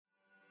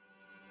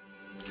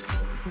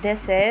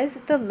This is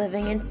the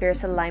Living in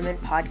Fierce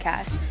Alignment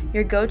podcast,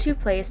 your go-to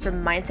place for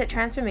mindset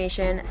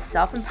transformation,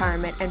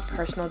 self-empowerment, and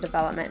personal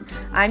development.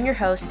 I'm your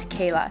host,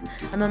 Kayla.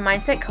 I'm a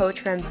mindset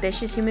coach for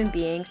ambitious human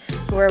beings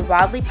who are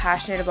wildly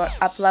passionate about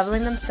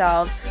up-leveling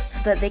themselves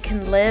so that they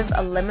can live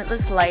a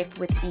limitless life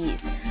with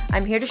ease.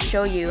 I'm here to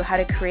show you how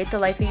to create the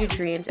life of your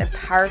dreams and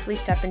powerfully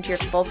step into your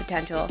full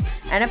potential,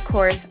 and of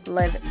course,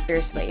 live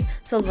fiercely.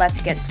 So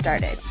let's get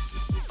started.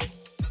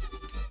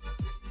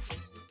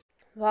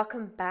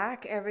 Welcome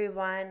back,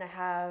 everyone. I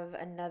have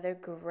another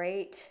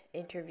great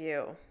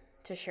interview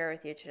to share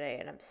with you today,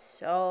 and I'm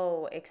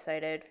so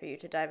excited for you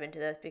to dive into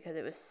this because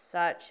it was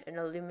such an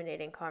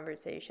illuminating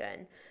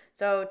conversation.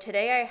 So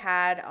today I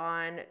had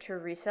on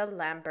Theresa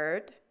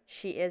Lambert.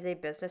 She is a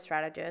business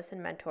strategist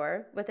and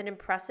mentor with an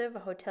impressive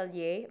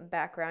hotelier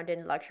background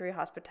in luxury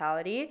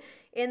hospitality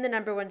in the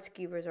number one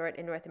ski resort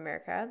in North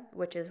America,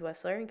 which is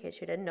Whistler, in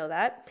case you didn't know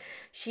that.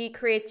 She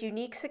creates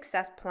unique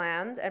success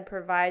plans and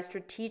provides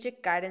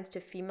strategic guidance to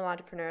female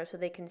entrepreneurs so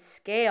they can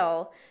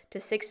scale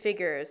to six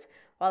figures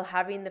while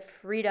having the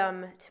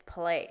freedom to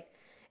play.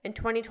 In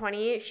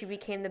 2020, she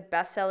became the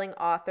best-selling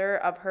author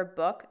of her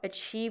book,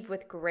 Achieve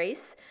with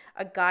Grace,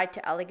 A Guide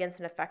to Elegance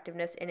and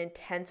Effectiveness in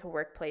Intense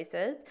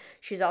Workplaces.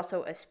 She's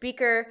also a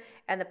speaker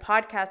and the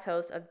podcast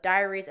host of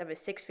Diaries of a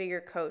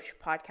Six-Figure Coach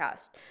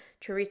podcast.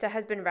 Theresa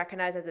has been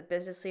recognized as a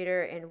business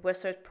leader in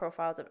Whistler's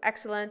Profiles of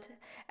Excellence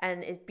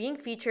and is being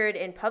featured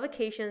in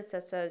publications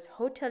such as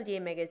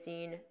Hotelier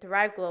Magazine,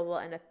 Thrive Global,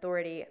 and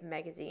Authority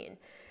Magazine.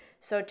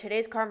 So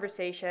today's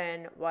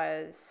conversation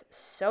was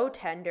so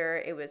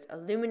tender. It was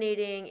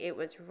illuminating. It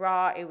was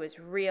raw. It was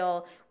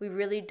real. We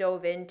really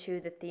dove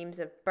into the themes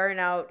of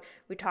burnout.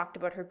 We talked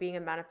about her being a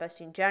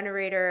manifesting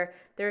generator.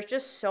 There's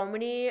just so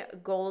many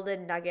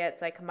golden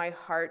nuggets. Like, my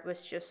heart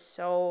was just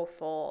so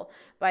full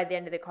by the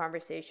end of the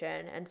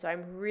conversation. And so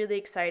I'm really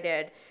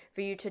excited for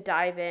you to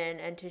dive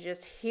in and to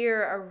just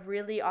hear a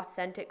really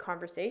authentic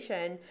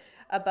conversation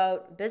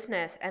about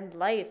business and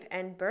life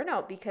and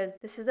burnout, because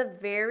this is a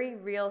very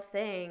real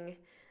thing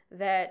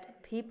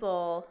that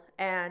people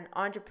and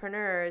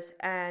entrepreneurs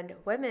and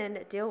women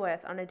deal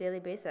with on a daily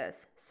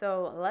basis.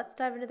 So let's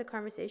dive into the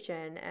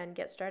conversation and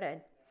get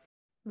started.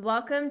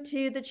 Welcome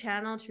to the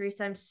channel,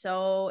 Theresa. I'm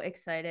so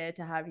excited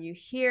to have you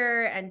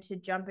here and to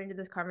jump into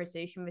this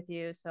conversation with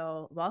you.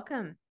 So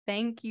welcome.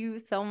 Thank you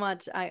so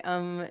much. I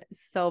am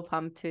so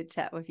pumped to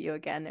chat with you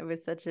again. It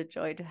was such a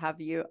joy to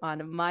have you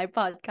on my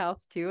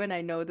podcast too. And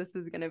I know this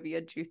is going to be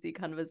a juicy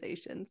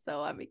conversation.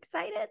 So I'm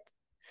excited.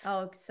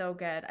 Oh, so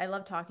good. I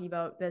love talking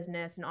about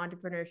business and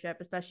entrepreneurship,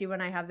 especially when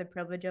I have the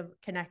privilege of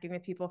connecting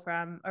with people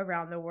from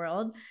around the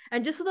world.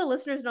 And just so the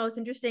listeners know, it's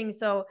interesting.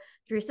 So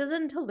Teresa's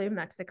in Tulum,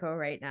 Mexico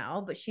right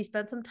now, but she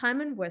spent some time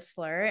in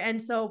Whistler.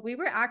 And so we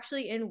were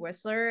actually in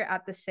Whistler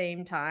at the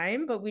same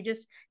time, but we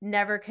just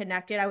never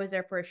connected. I was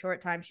there for a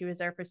short time. She was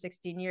there for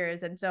 16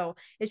 years. And so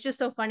it's just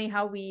so funny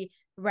how we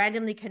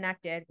randomly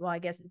connected. Well, I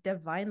guess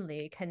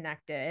divinely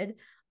connected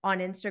on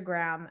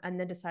Instagram and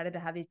then decided to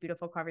have these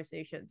beautiful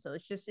conversations. So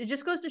it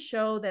just goes to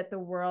show that the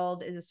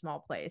world is a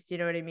small place. You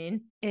know what I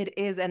mean? It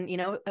is. And,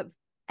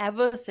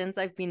 ever since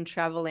I've been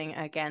traveling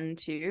again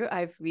too,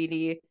 I've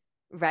really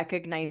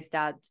recognized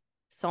that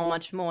so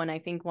much more. And I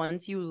think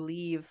once you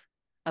leave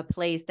a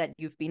place that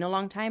you've been a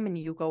long time and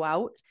you go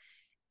out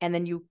and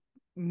then you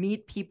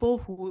meet people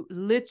who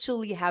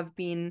literally have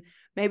been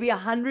maybe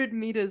 100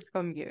 meters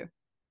from you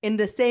in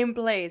the same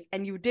place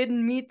and you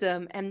didn't meet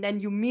them, and then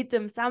you meet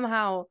them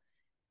somehow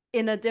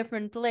in a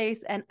different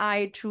place. And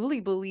I truly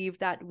believe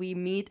that we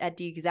meet at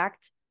the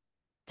exact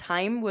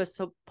time we're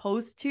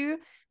supposed to,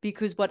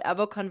 because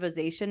whatever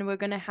conversation we're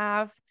going to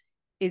have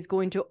is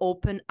going to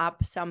open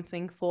up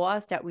something for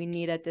us that we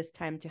need at this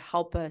time to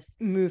help us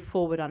move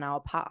forward on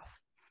our path.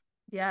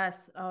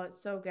 Yes. Oh,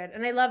 it's so good.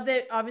 And I love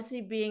that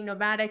obviously being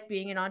nomadic,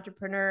 being an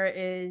entrepreneur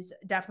is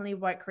definitely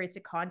what creates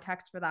a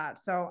context for that.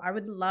 So I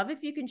would love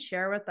if you can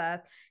share with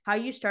us how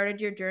you started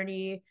your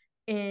journey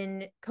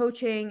in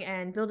coaching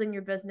and building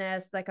your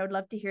business. Like, I would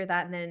love to hear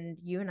that. And then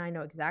you and I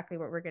know exactly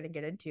what we're going to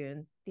get into,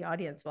 and the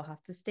audience will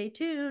have to stay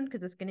tuned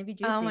because it's going to be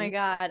juicy. Oh my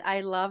God,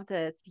 I love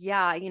this.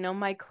 Yeah,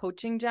 my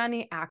coaching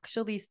journey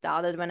actually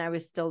started when I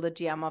was still the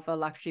GM of a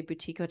luxury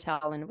boutique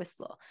hotel in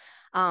Whistler.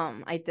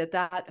 I did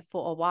that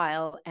for a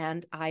while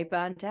and I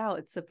burnt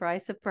out.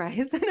 Surprise,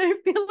 surprise. And I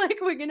feel like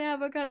we're gonna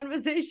have a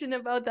conversation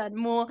about that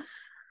more.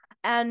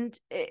 And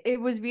it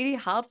was really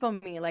hard for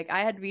me. Like, I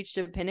had reached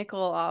a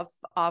pinnacle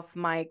of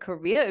my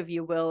career, if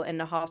you will, in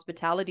the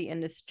hospitality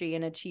industry,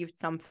 and achieved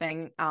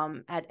something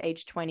at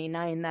age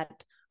 29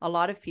 that a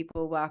lot of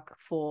people work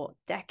for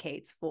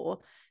decades for,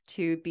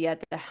 to be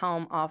at the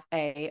helm of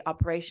a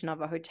operation of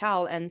a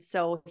hotel. And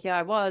so here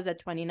I was at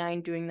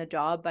 29 doing the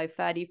job. By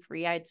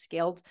 33, I'd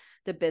scaled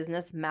the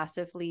business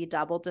massively,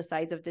 doubled the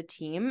size of the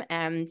team,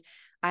 and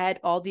I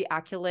had all the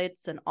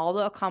accolades and all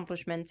the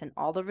accomplishments and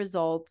all the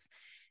results.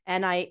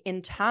 And I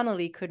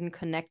internally couldn't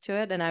connect to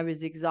it, and I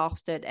was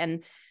exhausted.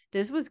 And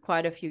this was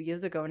quite a few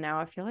years ago now.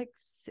 I feel like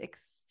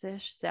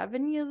 6-ish,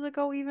 7 years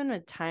ago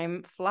even.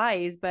 Time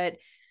flies. But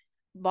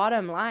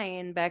bottom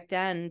line, back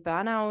then,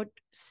 burnout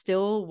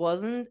still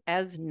wasn't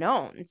as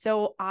known.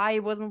 So I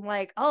wasn't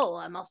like, oh,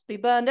 I must be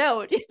burned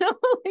out,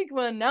 like,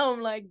 well, now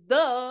I'm like,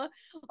 duh,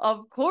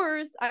 of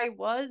course I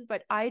was,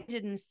 but I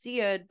didn't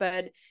see it.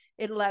 But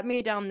it led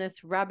me down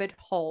this rabbit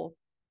hole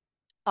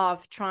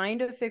of trying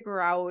to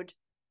figure out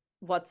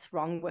what's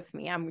wrong with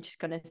me. I'm just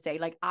going to say,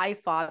 like, I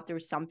thought there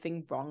was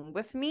something wrong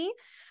with me.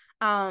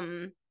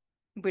 Um,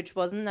 which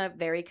wasn't a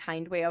very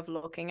kind way of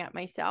looking at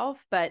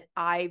myself, but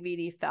I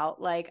really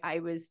felt like I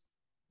was,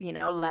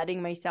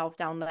 letting myself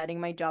down, letting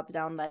my job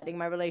down, letting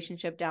my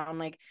relationship down.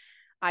 Like,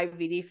 I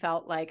really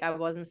felt like I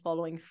wasn't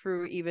following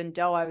through, even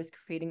though I was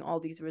creating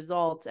all these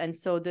results. And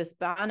so this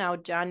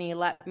burnout journey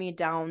led me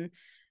down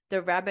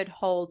the rabbit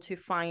hole to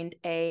find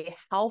a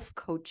health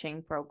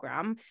coaching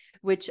program,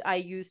 which I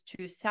used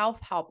to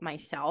self-help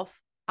myself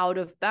out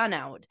of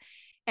burnout.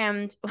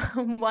 And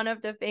one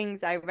of the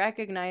things I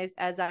recognized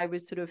as I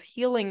was sort of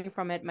healing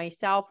from it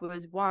myself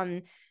was,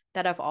 one,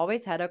 that I've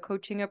always had a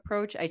coaching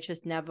approach. I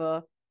just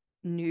never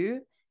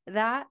knew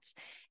that.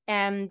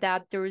 And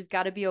that there's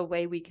got to be a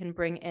way we can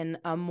bring in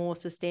a more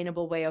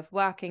sustainable way of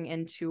working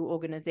into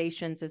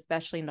organizations,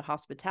 especially in the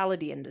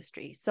hospitality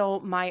industry. So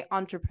my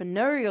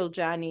entrepreneurial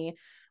journey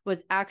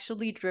was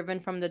actually driven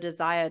from the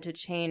desire to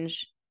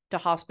change the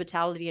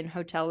hospitality and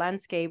hotel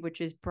landscape,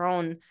 which is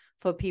prone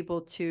for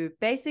people to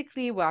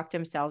basically work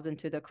themselves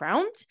into the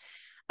ground,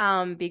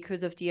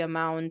 because of the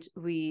amount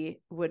we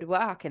would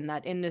work in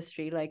that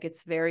industry. Like,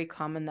 it's very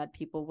common that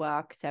people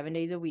work 7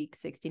 days a week,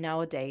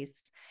 16-hour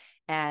days.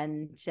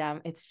 And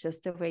it's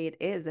just the way it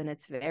is, and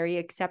it's very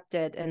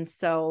accepted. And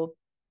so,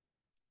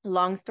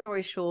 long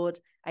story short,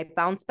 I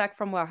bounced back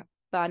from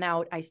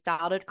burnout. I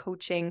started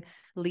coaching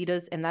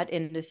leaders in that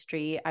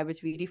industry. I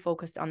was really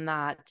focused on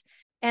that.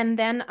 And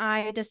then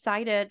I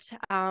decided,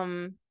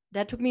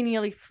 that took me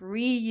nearly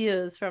 3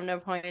 years from the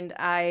point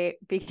I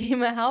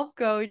became a health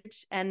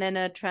coach and then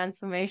a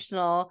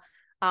transformational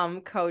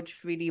coach,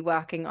 really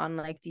working on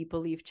like deep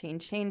belief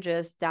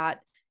changes,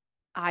 that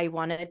I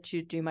wanted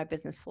to do my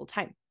business full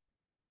time.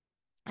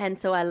 And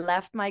so I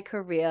left my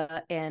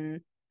career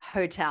in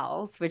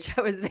hotels, which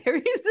I was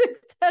very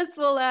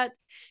successful at,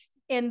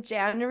 in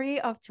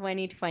January of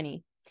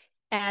 2020.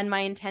 And my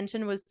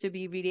intention was to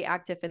be really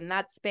active in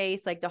that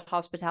space, like the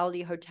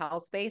hospitality hotel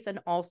space, and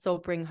also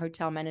bring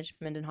hotel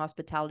management and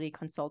hospitality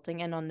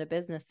consulting in on the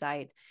business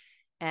side.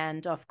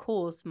 And of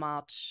course,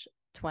 March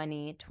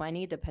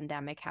 2020, the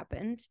pandemic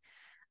happened.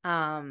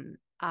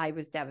 I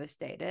was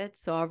devastated.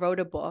 So I wrote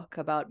a book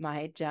about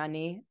my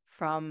journey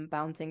from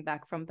bouncing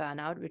back from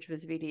burnout, which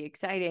was really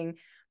exciting,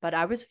 but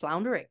I was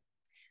floundering.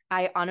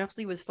 I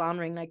honestly was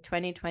floundering. Like,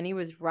 2020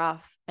 was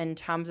rough in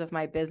terms of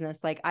my business.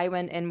 Like, I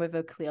went in with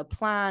a clear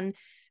plan,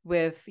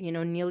 with,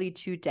 nearly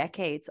 2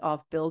 decades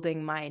of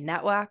building my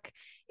network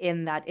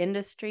in that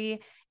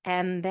industry.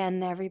 And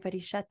then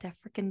everybody shut their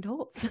freaking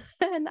doors.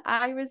 And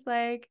I was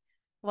like,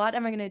 what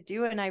am I going to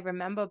do? And I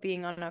remember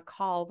being on a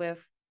call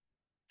with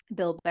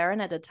Bill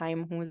Barron at the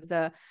time, who was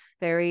a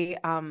very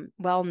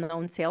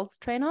well-known sales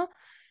trainer.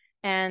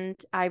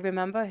 And I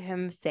remember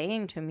him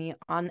saying to me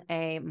on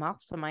a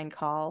mastermind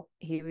call,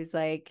 he was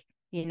like,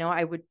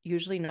 I would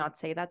usually not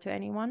say that to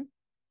anyone,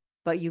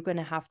 but you're going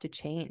to have to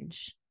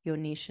change your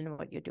niche and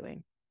what you're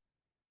doing.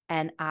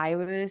 And I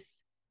was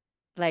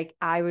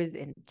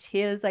in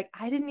tears. Like,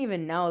 I didn't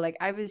even know. Like,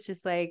 I was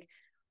just like,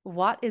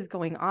 what is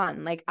going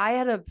on? Like, I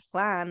had a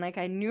plan. Like,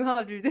 I knew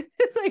how to do this.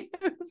 Like,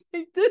 I was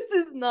like, this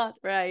is not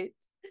right.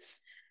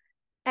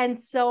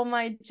 And so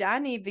my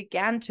journey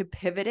began to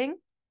pivoting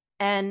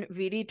and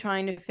really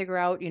trying to figure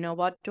out,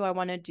 what do I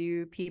want to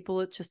do?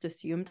 People just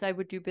assumed I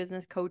would do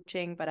business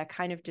coaching, but I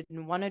kind of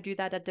didn't want to do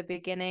that at the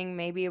beginning.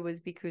 Maybe it was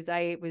because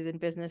I was in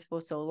business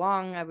for so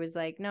long. I was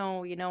like,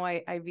 no,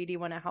 I really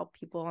want to help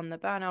people on the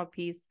burnout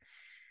piece.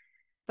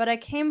 But I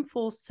came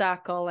full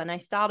circle, and I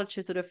started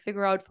to sort of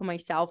figure out for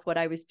myself what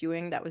I was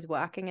doing that was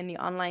working in the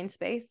online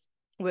space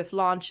with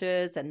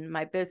launches and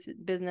my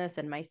business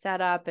and my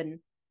setup. And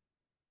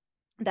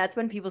that's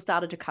when people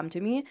started to come to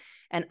me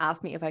and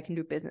ask me if I can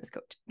do business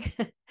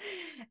coaching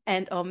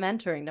and or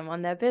mentoring them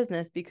on their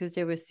business, because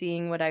they were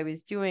seeing what I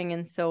was doing.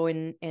 And so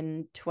in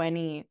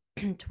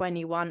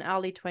 2021,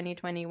 early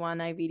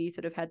 2021, I really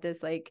sort of had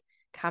this like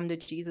come to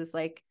Jesus,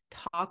 like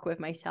talk with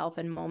myself,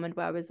 and moment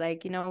where I was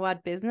like, you know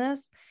what,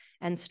 business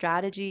and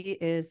strategy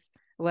is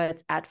where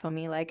it's at for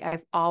me. Like,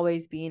 I've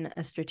always been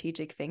a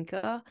strategic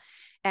thinker,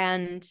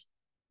 and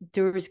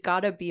there's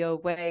got to be a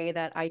way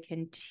that I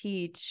can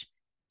teach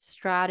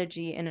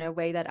strategy in a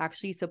way that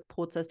actually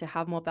supports us to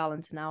have more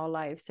balance in our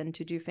lives and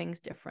to do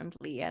things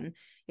differently. And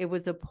it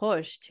was a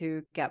push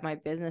to get my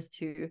business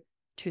to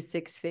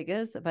 6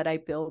 figures, but I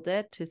built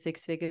it to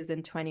 6 figures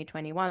in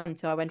 2021.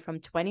 So I went from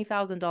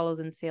 $20,000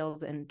 in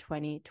sales in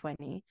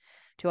 2020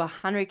 to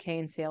 $100K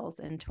in sales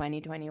in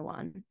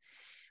 2021,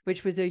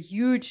 which was a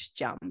huge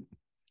jump.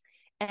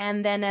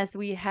 And then as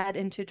we head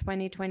into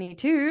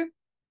 2022,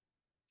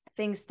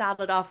 things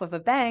started off with a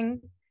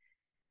bang.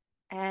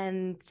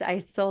 And I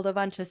sold a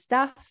bunch of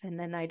stuff, and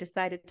then I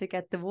decided to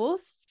get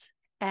divorced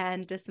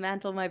and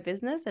dismantle my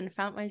business, and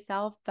found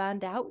myself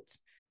burned out.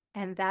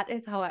 And that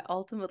is how I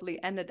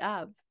ultimately ended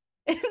up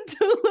in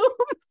Tulum.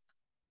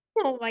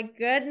 Oh my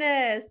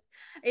goodness.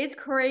 It's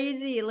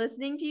crazy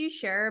listening to you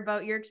share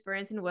about your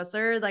experience in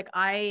Whistler. Like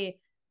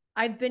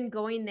I've been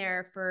going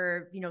there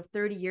for,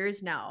 30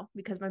 years now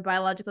because my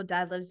biological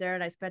dad lives there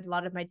and I spent a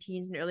lot of my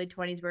teens and early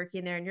 20s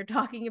working there, and you're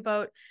talking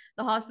about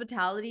the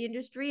hospitality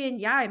industry. And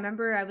yeah, I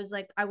remember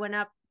I went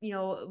up,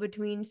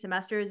 between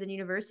semesters in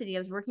university. I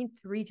was working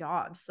three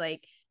jobs,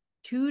 like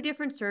two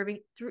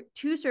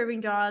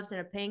serving jobs and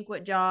a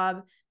banquet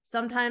job.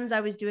 Sometimes I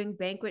was doing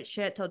banquet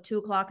shit till 2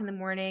 o'clock in the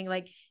morning.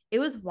 Like it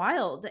was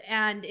wild.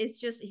 And it's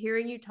just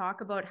hearing you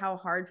talk about how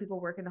hard people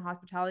work in the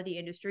hospitality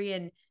industry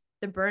and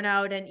the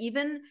burnout, and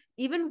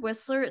even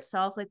Whistler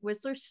itself. Like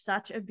Whistler's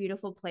such a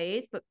beautiful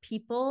place, but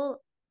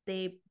people,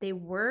 they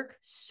work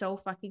so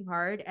fucking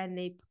hard and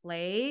they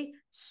play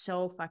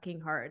so fucking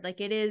hard.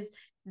 Like it is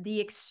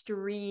the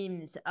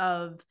extremes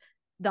of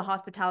the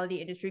hospitality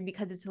industry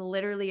because it's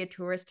literally a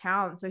tourist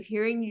town. So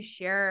hearing you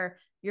share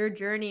your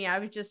journey, I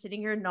was just sitting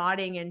here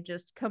nodding and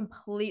just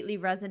completely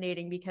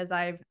resonating because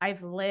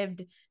I've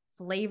lived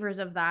flavors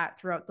of that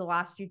throughout the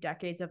last few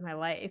decades of my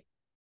life.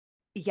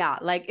 Yeah,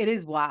 like it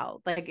is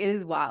wild. Like it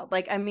is wild.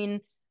 Like, I mean,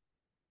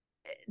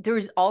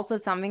 there's also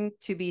something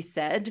to be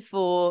said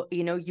for,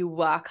 you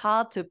work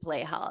hard to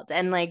play hard.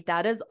 And like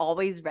that has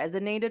always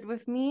resonated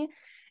with me.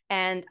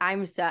 And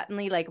I'm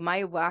certainly like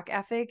my work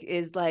ethic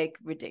is like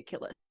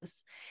ridiculous.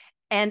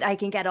 And I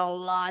can get a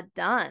lot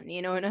done,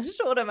 in a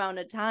short amount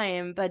of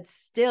time. But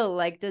still,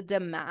 like the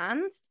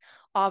demands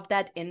of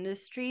that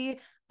industry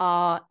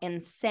are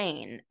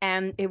insane.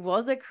 And it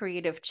was a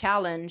creative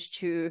challenge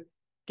to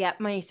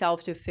get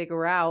myself to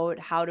figure out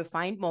how to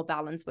find more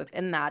balance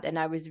within that. And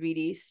I was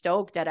really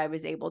stoked that I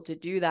was able to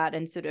do that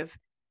and sort of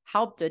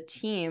help the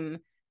team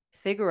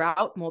figure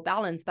out more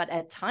balance. But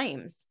at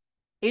times,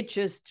 it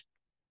just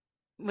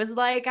was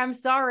like, I'm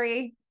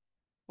sorry,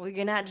 we're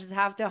gonna just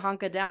have to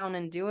hunker down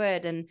and do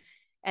it.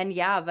 And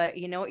yeah, but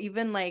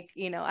even like,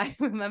 I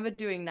remember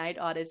doing night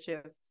audit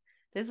shifts.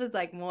 This was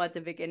like more at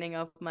the beginning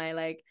of my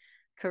like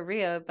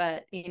career,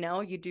 but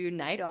you do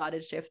night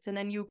audit shifts and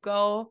then you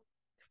go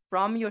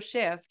from your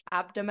shift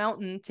up the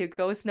mountain to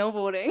go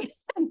snowboarding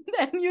and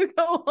then you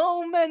go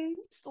home and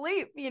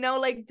sleep.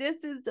 Like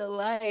this is the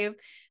life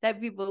that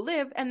people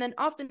live. And then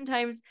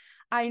oftentimes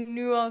I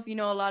knew of, a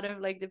lot of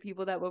like the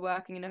people that were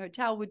working in a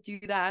hotel would do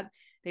that.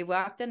 They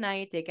work the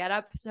night, they get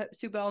up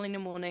super early in the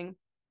morning,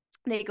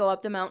 they go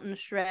up the mountain,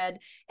 shred,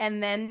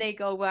 and then they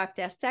go work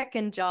their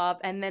second job,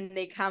 and then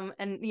they come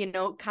and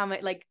come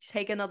like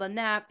take another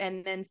nap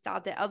and then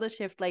start their other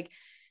shift. Like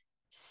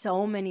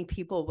so many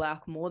people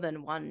work more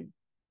than one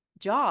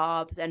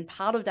jobs, and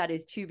part of that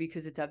is too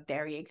because it's a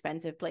very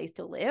expensive place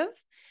to live.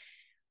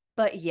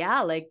 But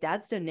yeah, like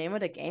that's the name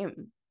of the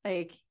game.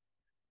 Like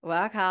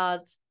work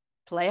hard,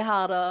 play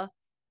harder,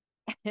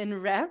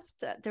 and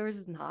rest.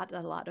 There's not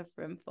a lot of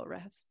room for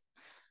rest.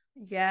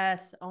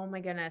 Yes. Oh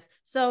my goodness.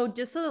 So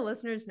just so the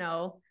listeners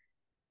know,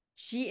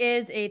 she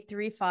is a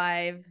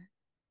 3-5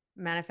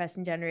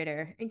 manifesting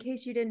generator, in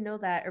case you didn't know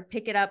that or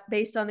pick it up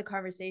based on the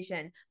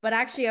conversation. But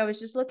actually, I was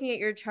just looking at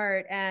your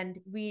chart and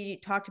we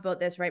talked about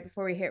this right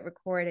before we hit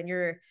record, and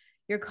your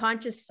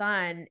conscious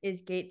sun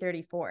is gate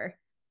 34.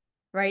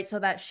 Right. So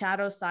that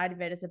shadow side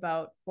of it is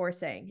about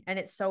forcing. And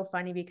it's so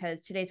funny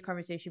because today's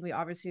conversation, we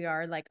obviously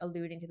are like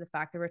alluding to the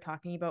fact that we're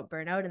talking about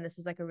burnout. And this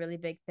is like a really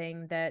big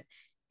thing that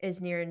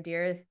is near and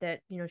dear that,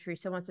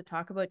 Theresa wants to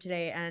talk about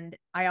today. And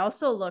I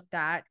also looked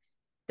at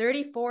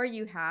 34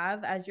 you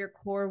have as your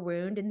core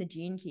wound in the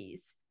gene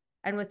keys.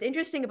 And what's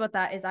interesting about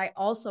that is I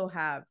also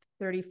have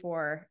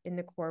 34 in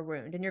the core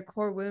wound. And your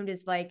core wound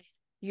is like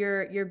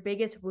your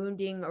biggest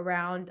wounding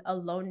around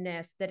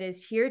aloneness that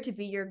is here to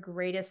be your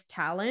greatest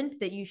talent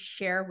that you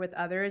share with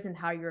others and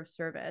how you're of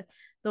service.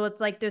 So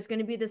it's like there's going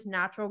to be this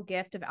natural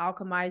gift of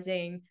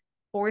alchemizing,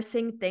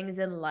 forcing things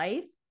in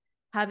life,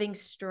 having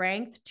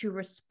strength to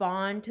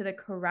respond to the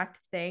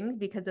correct things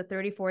because the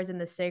 34 is in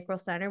the sacral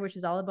center, which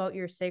is all about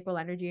your sacral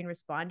energy and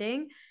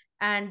responding.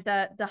 And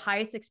the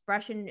highest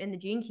expression in the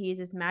gene keys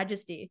is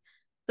majesty.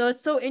 So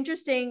it's so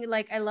interesting.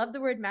 Like, I love the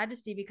word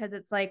majesty because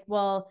it's like,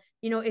 well,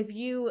 if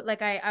you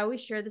like, I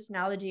always share this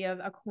analogy of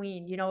a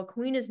queen. A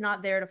queen is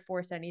not there to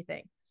force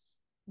anything.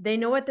 They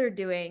know what they're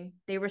doing.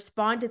 They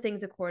respond to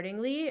things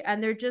accordingly,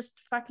 and they're just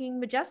fucking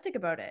majestic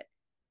about it.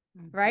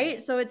 Mm-hmm.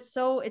 Right. So it's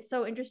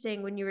so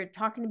interesting when you were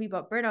talking to me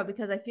about burnout,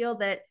 because I feel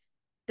that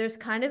there's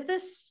kind of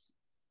this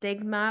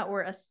stigma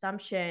or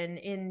assumption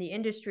in the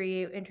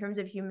industry in terms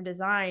of human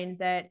design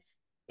that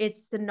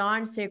it's the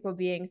non-sacral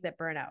beings that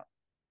burn out.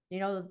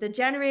 The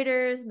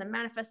generators and the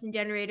manifesting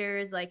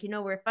generators, like,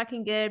 we're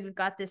fucking good. We've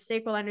got this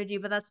sacral energy,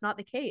 but that's not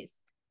the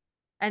case.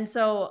 And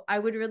so I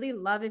would really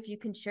love if you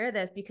can share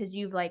this because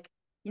you've like,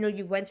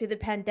 you went through the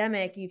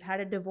pandemic, you've had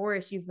a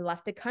divorce, you've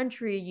left the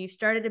country, you've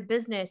started a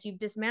business, you've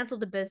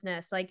dismantled a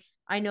business. Like,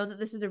 I know that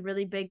this is a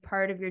really big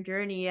part of your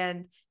journey,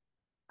 and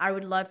I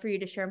would love for you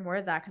to share more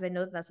of that because I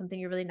know that that's something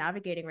you're really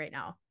navigating right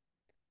now.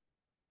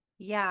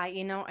 Yeah,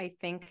 I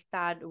think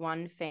that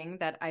one thing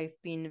that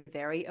I've been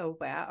very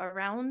aware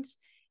around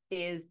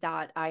is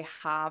that I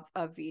have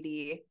a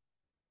really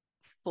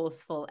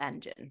forceful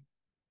engine.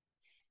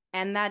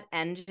 And that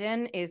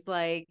engine is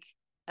like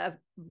a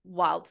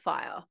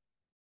wildfire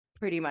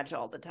pretty much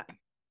all the time.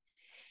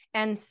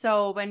 And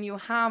so when you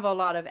have a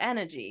lot of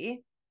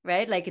energy,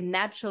 right? Like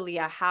naturally,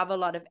 I have a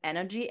lot of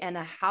energy and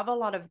I have a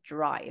lot of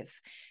drive.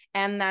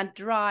 And that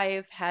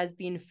drive has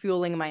been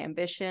fueling my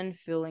ambition,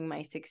 fueling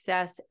my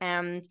success.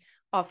 And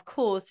of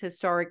course,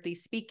 historically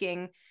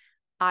speaking,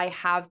 I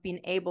have been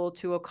able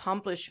to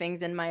accomplish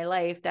things in my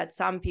life that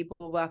some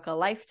people work a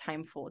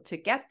lifetime for to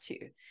get to.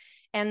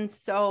 And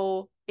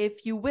so,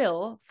 if you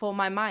will, for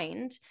my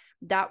mind,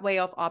 that way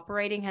of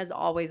operating has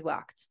always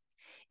worked.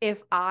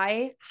 If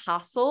I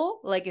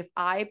hustle, like if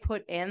I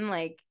put in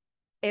like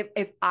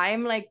if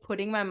I'm like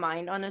putting my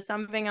mind onto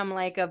something, I'm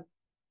like a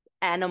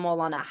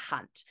animal on a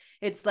hunt.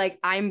 It's like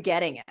I'm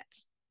getting it.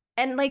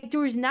 And like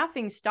there's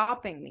nothing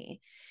stopping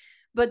me.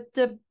 But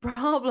the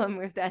problem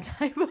with that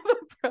type of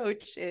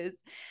approach is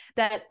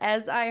that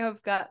as I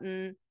have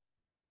gotten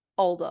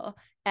older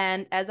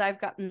and as I've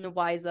gotten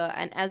wiser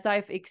and as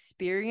I've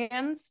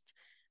experienced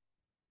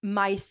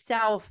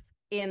myself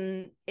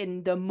in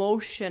the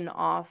motion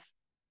of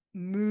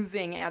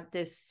moving at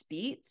this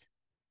speed,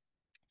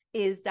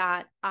 is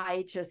that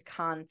I just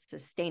can't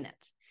sustain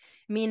it.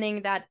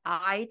 Meaning that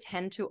I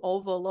tend to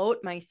overload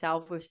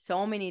myself with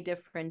so many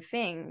different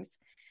things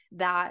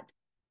that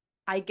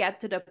I get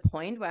to the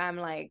point where I'm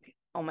like,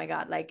 oh my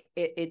God, like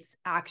it's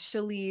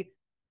actually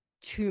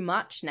too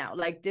much now.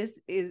 Like this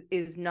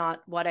is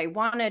not what I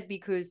wanted,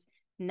 because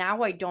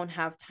now I don't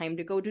have time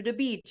to go to the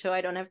beach, or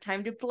I don't have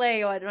time to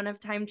play, or I don't have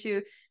time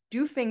to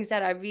do things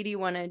that I really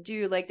want to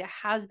do. Like there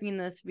has been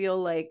this real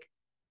like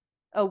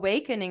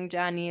awakening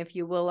journey, if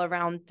you will,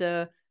 around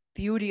the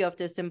beauty of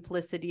the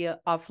simplicity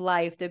of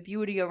life, the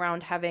beauty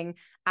around having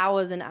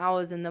hours and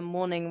hours in the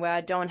morning where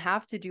I don't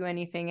have to do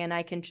anything and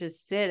I can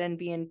just sit and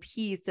be in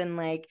peace and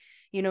like,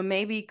 you know,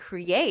 maybe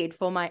create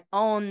for my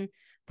own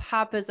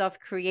purpose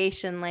of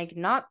creation, like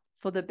not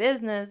for the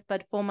business,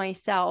 but for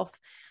myself.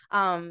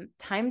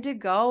 Time to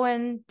go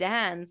and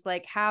dance,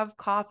 like have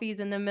coffees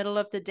in the middle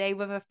of the day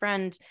with a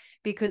friend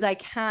because I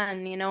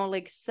can, you know,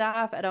 like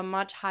surf at a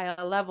much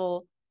higher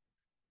level.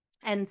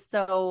 And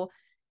so,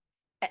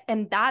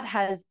 and that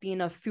has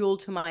been a fuel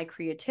to my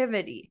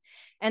creativity.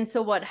 And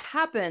so what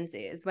happens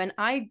is when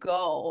I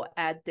go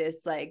at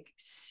this like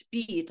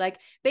speed, like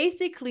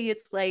basically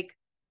it's like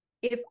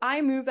if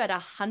I move at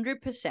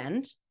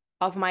 100%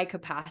 of my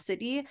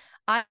capacity,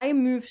 I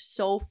move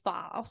so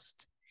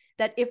fast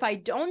that if I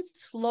don't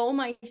slow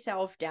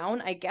myself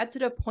down, I get to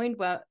the point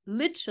where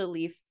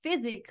literally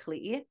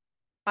physically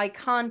I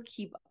can't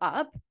keep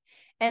up.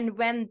 And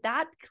when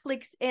that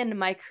clicks in,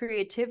 my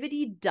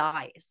creativity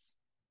dies.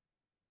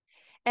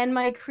 And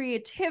my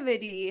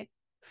creativity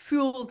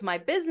fuels my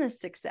business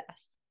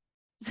success.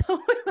 So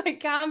if I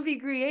can't be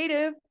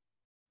creative,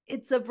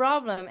 it's a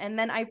problem. And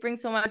then I bring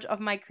so much of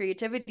my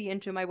creativity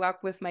into my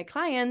work with my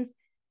clients.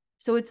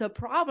 So it's a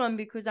problem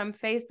because I'm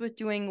faced with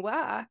doing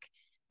work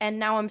and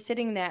now I'm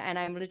sitting there and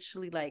I'm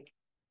literally like,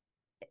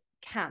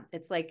 can't.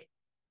 It's like,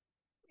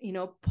 you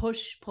know,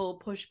 push, pull,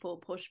 push, pull,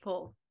 push,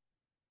 pull.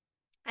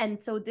 And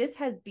so this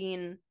has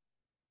been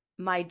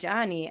my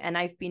journey. And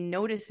I've been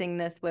noticing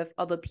this with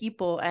other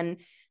people. And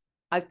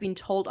I've been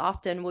told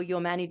often, well, you're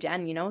Manny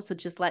Jen, you know, so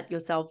just let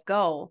yourself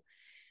go.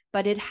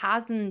 But it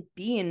hasn't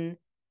been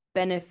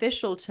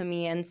beneficial to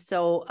me. And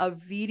so a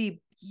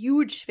really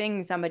huge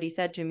thing somebody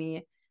said to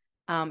me,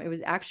 it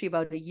was actually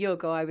about a year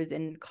ago. I was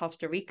in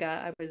Costa Rica.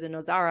 I was in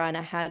Ozara and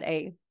I had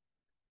a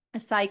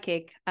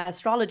psychic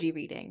astrology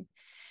reading.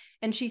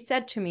 And she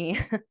said to me,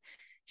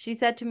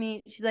 she's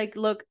like,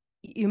 look,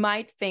 you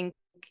might think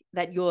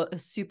that you're a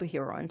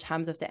superhero in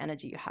terms of the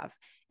energy you have.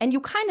 And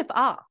you kind of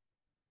are.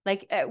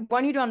 Like, I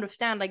want you to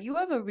understand, like, you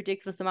have a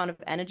ridiculous amount of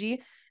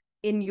energy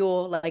in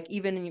your, like,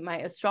 even in my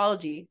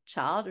astrology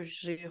chart,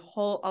 which is a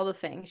whole other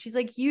thing. She's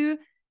like, you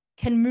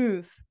can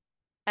move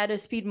at a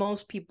speed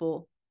most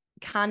people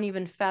can't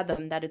even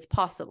fathom that it's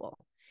possible.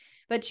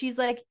 But she's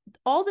like,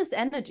 all this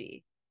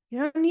energy, you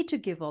don't need to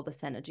give all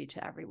this energy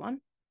to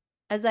everyone.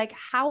 As like,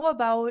 how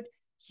about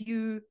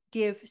you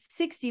give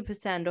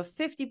 60% or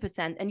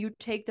 50% and you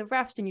take the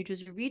rest and you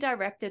just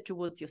redirect it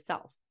towards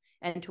yourself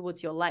and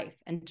towards your life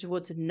and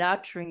towards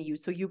nurturing you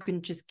so you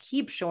can just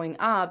keep showing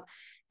up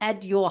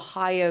at your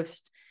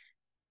highest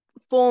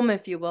form,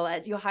 if you will,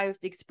 at your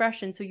highest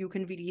expression, so you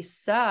can really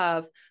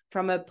serve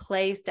from a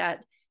place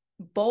that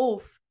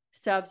both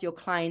serves your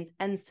clients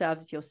and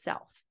serves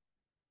yourself.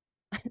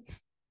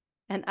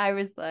 And I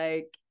was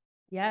like,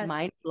 Yes.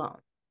 mind blown.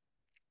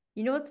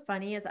 You know what's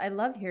funny is I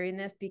love hearing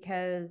this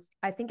because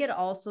I think it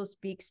also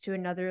speaks to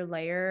another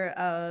layer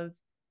of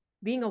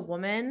being a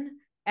woman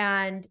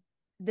and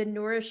the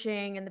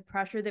nourishing and the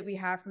pressure that we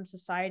have from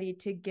society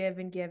to give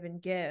and give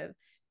and give.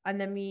 And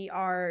then we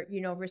are,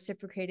 you know,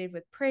 reciprocated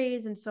with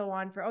praise and so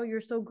on for, oh, you're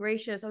so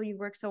gracious. Oh, you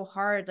work so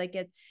hard. Like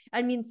it,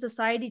 I mean,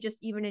 society just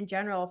even in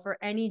general for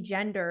any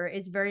gender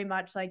is very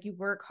much like you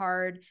work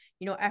hard,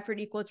 you know, effort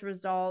equals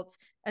results.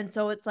 And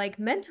so it's like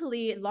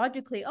mentally,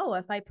 logically, oh,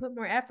 if I put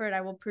more effort,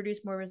 I will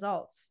produce more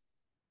results.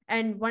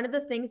 And one of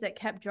the things that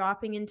kept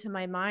dropping into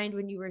my mind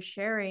when you were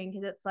sharing,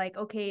 because it's like,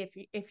 okay,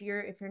 if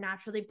you're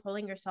naturally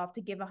pulling yourself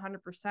to give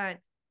 100%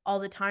 all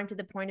the time to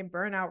the point of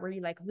burnout where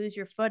you like lose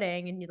your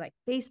footing and you like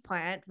face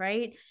plant,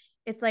 right?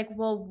 It's like,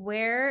 well,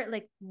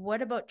 like,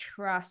 what about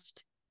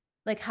trust?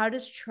 Like, how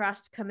does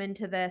trust come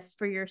into this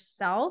for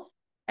yourself,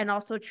 and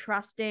also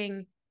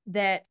trusting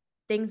that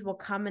things will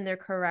come in their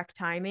correct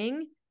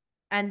timing,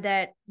 and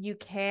that you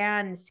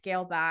can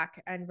scale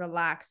back and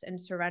relax and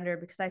surrender?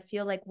 Because I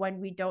feel like when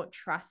we don't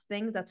trust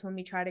things, that's when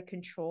we try to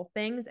control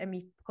things and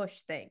we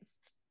push things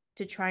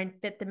to try and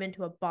fit them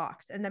into a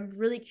box. And I'm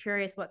really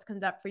curious what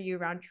comes up for you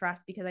around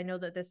trust, because I know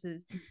that I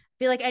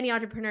feel like any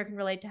entrepreneur can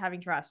relate to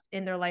having trust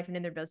in their life and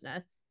in their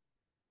business.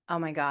 Oh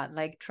my God,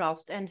 like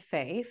trust and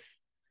faith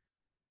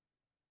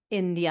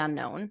in the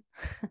unknown.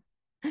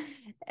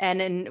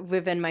 And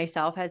within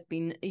myself has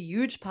been a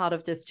huge part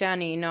of this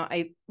journey.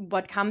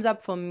 What comes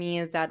up for me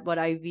is that what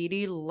I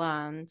really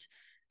learned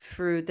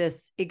through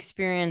this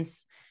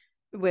experience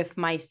with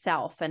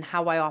myself and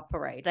how I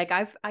operate. Like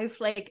I've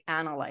like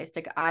analyzed,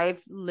 like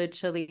I've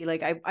literally,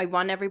 like I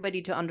want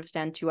everybody to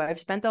understand too. I've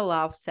spent the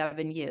last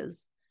 7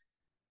 years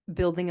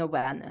building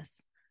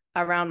awareness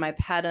around my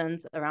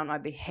patterns, around my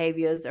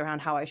behaviors, around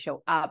how I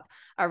show up,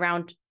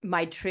 around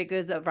my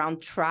triggers,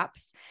 around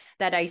traps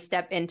that I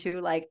step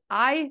into. Like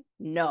I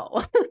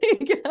know,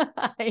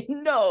 I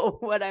know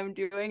what I'm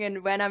doing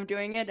and when I'm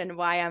doing it and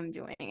why I'm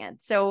doing it.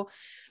 So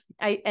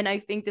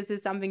I think this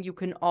is something you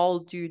can all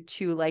do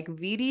too. Like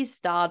really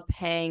start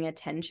paying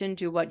attention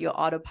to what your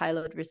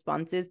autopilot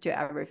response is to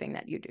everything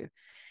that you do,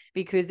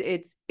 because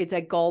it's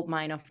a gold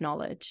mine of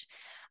knowledge.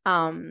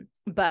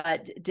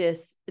 But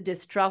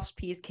this trust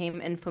piece came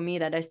in for me,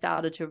 that I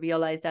started to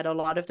realize that a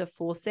lot of the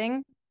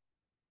forcing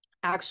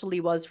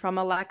actually was from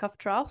a lack of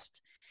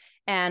trust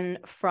and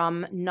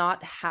from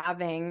not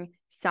having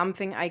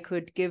something I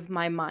could give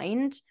my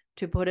mind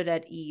to put it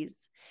at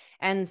ease.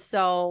 And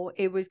so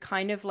it was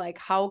kind of like,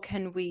 how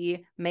can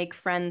we make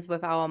friends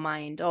with our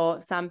mind?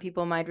 Or some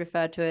people might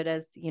refer to it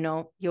as,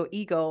 your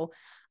ego.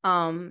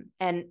 And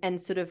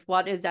sort of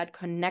what is that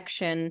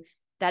connection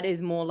that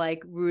is more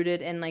like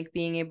rooted in like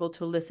being able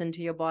to listen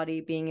to your body,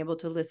 being able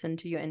to listen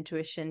to your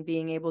intuition,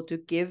 being able to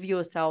give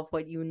yourself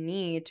what you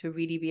need to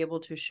really be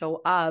able to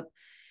show up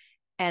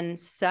and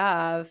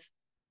serve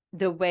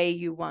the way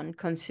you want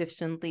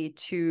consistently,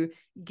 to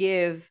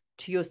give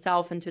to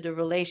yourself and to the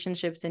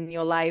relationships in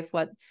your life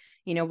what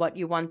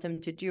you want them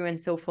to do. And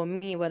so for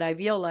me, what I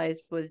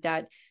realized was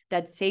that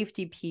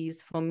safety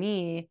piece for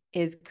me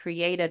is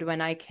created when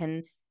I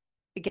can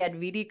get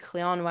really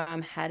clear on where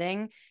I'm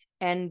heading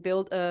and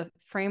build a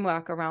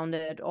framework around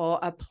it or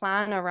a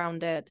plan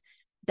around it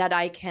that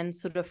I can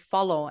sort of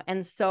follow.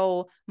 And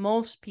so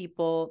most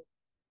people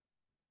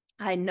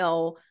I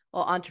know,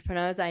 or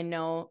entrepreneurs I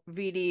know,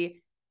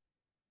 really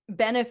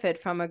benefit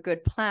from a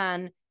good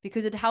plan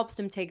because it helps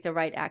them take the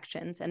right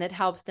actions and it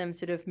helps them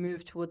sort of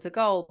move towards a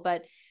goal.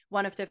 But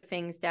one of the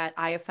things that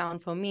I have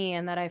found for me,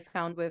 and that I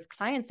found with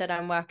clients that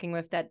I'm working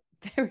with that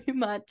very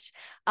much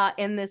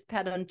in this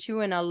pattern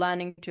too, and are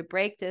learning to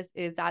break this,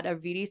 is that a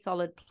really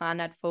solid plan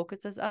that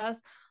focuses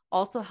us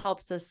also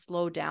helps us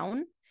slow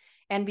down.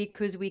 And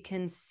because we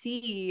can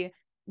see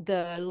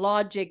the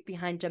logic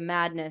behind the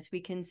madness,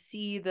 we can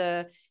see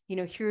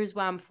here's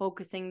why I'm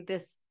focusing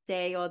this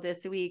day or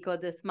this week or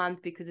this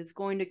month, because it's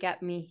going to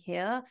get me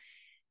here,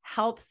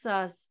 helps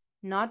us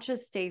not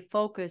just stay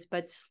focused,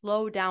 but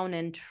slow down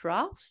and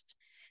trust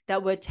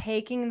that we're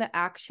taking the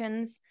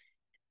actions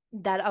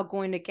that are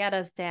going to get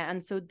us there.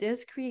 And so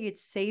this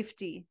creates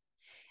safety.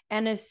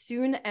 And as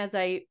soon as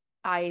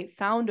I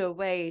found a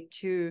way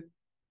to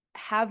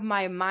have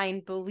my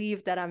mind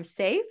believe that I'm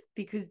safe,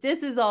 because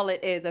this is all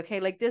it is, okay?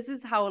 Like this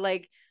is how,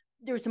 like,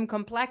 there's some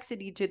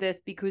complexity to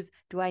this, because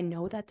do I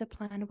know that the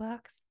plan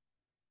works?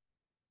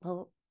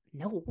 Well,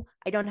 no,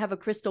 I don't have a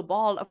crystal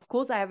ball. Of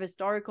course, I have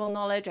historical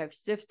knowledge, I have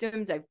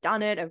systems, I've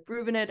done it, I've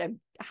proven it, I'm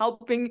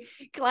helping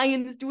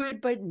clients do it,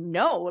 but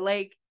no,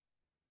 like,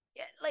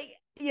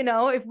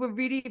 if we're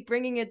really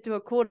bringing it to a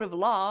court of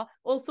law,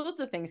 all sorts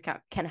of things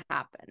can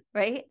happen,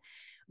 right?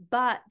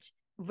 But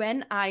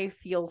when I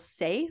feel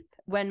safe,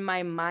 when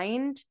my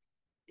mind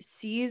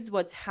sees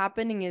what's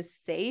happening is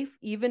safe,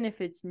 even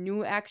if it's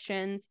new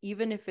actions,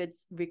 even if it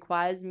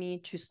requires me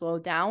to slow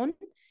down,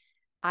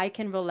 I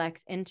can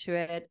relax into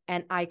it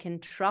and I can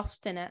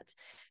trust in it.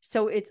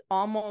 So it's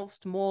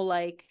almost more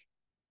like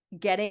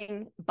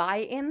getting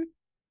buy-in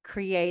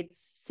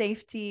creates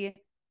safety,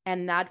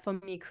 and that for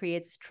me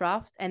creates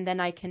trust. And then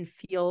I can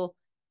feel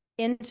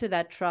into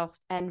that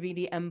trust and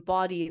really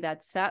embody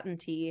that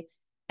certainty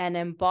and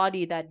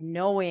embody that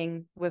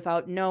knowing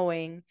without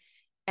knowing,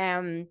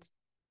 and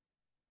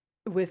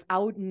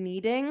without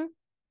needing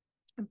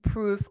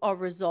proof or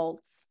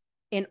results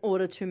in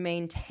order to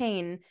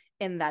maintain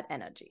in that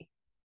energy.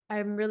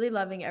 I'm really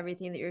loving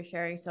everything that you're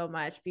sharing so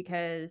much,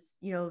 because,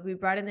 we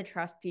brought in the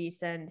trust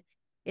piece, and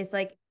it's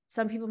like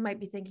some people might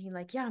be thinking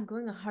like, yeah, I'm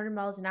going 100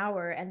 miles an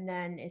hour. And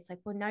then it's like,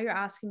 well, now you're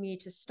asking me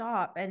to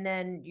stop. And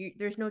then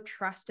there's no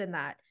trust in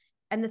that.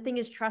 And the thing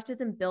is, trust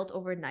isn't built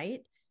overnight.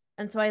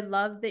 And so I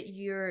love that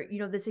you're,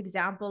 this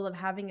example of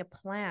having a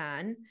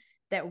plan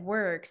that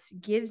works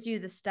gives you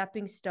the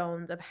stepping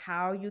stones of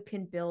how you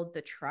can build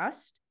the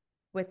trust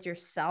with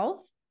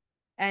yourself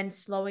and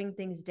slowing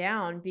things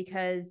down,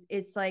 because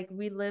it's like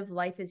we live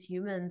life as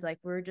humans, like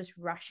we're just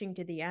rushing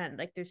to the end,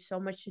 like there's so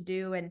much to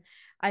do. And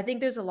I think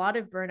there's a lot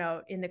of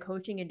burnout in the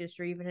coaching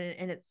industry, even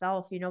in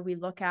itself. We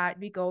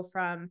go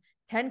from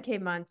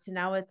 10K months to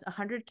now it's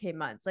 100K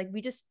months, like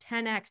we just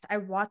 10x. I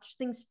watched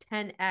things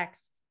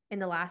 10x in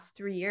the last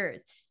 3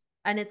 years,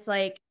 and it's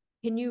like,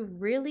 can you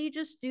really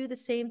just do the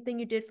same thing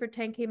you did for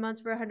 10K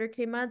months for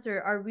 100K months,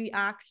 or are we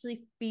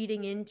actually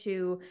feeding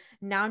into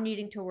now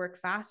needing to work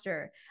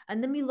faster?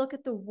 And then we look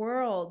at the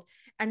world,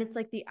 and it's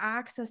like the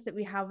access that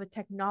we have with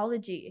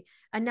technology.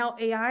 And now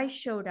AI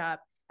showed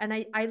up. And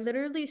I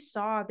literally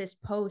saw this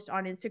post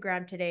on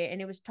Instagram today,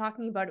 and it was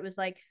talking about, it was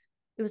like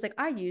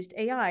I used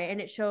AI, and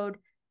it showed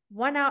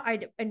 1 hour.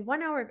 In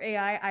 1 hour of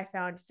AI, I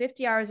found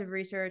 50 hours of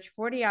research,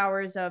 40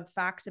 hours of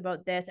facts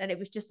about this. And it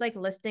was just like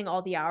listing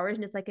all the hours.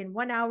 And it's like, in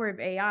 1 hour of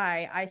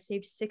AI, I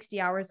saved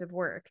 60 hours of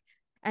work.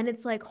 And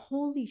it's like,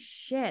 holy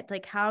shit.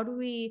 Like, how do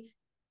we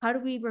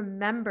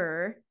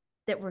remember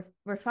that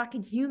we're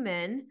fucking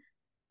human,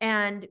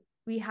 and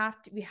we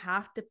have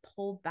to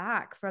pull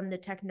back from the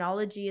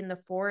technology and the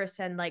force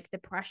and like the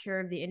pressure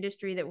of the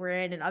industry that we're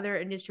in, and other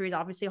industries,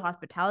 obviously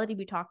hospitality,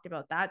 we talked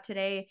about that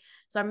today.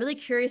 So I'm really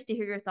curious to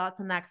hear your thoughts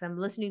on that, because I'm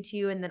listening to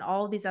you, and then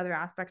all these other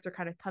aspects are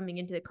kind of coming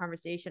into the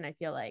conversation, I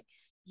feel like.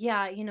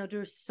 Yeah,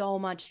 there's so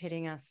much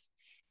hitting us.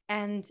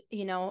 And,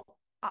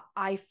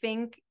 I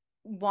think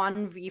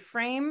one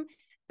reframe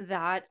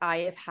that I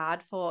have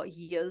had for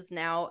years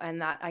now,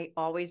 and that I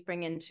always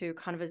bring into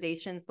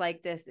conversations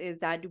like this, is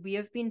that we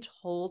have been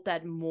told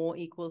that more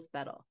equals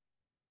better.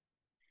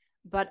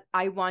 But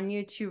I want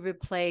you to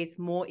replace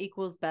more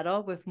equals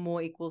better with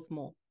more equals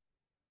more.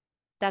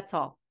 That's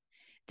all.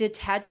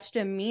 Detach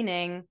the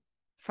meaning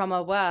from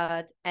a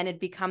word, and it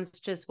becomes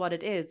just what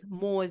it is.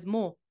 More is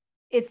more.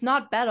 It's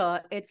not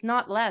better. It's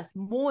not less.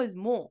 More is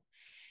more.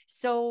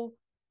 So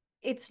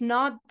it's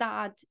not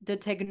that the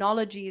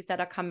technologies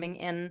that are coming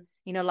in,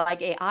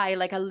 like AI,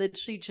 like I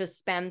literally just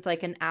spent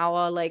like an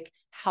hour, like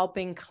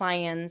helping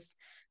clients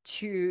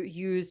to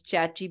use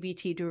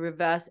ChatGPT to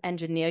reverse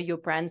engineer your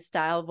brand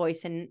style,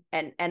 voice,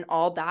 and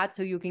all that,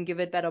 so you can give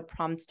it better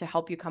prompts to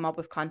help you come up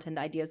with content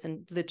ideas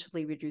and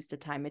literally reduce the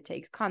time it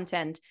takes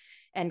content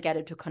and get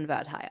it to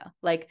convert higher.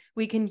 Like,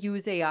 we can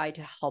use AI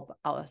to help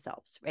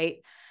ourselves, right?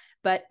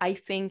 But I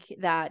think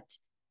that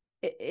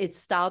it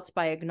starts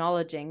by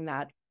acknowledging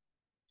that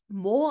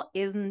more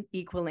isn't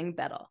equaling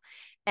better.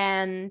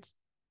 And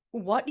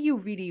what do you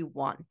really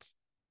want?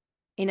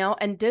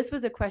 And this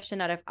was a question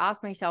that I've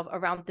asked myself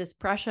around this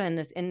pressure in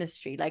this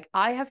industry. Like,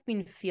 I have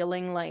been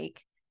feeling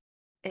like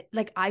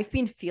I've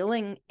been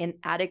feeling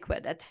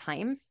inadequate at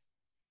times.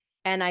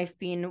 And I've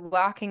been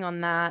working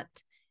on that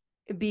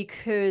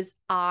because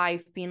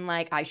I've been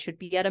like, I should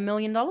be at $1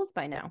 million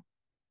by now.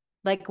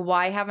 Like,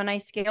 why haven't I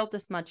scaled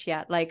this much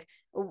yet? Like,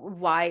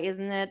 why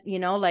isn't it,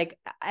 like,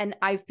 and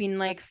I've been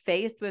like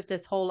faced with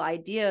this whole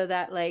idea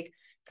that like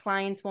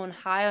clients won't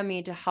hire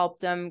me to help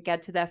them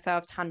get to their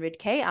first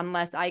 100K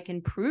unless I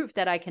can prove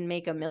that I can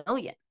make $1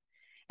 million.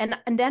 And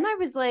then I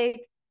was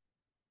like,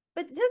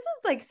 but this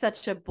is like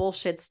such a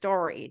bullshit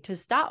story to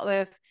start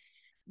with.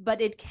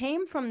 But it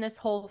came from this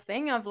whole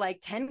thing of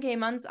like 10K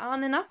months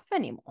aren't enough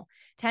anymore.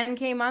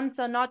 10K months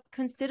are not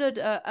considered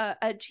a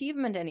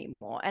achievement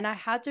anymore. And I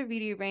had to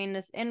really rein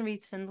this in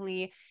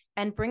recently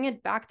and bring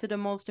it back to the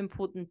most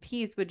important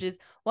piece, which is,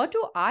 what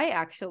do I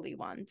actually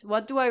want?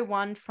 What do I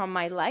want from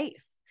my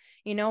life?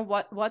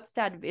 What's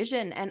that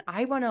vision? And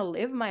I want to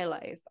live my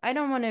life. I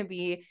don't want to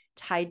be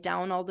tied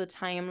down all the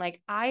time.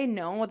 Like, I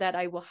know that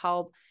I will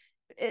help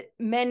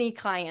many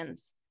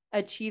clients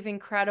achieve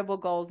incredible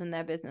goals in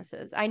their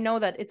businesses. I know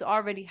that it's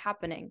already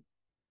happening.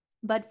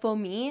 But for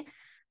me,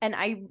 and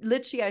I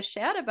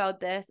shared about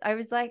this, I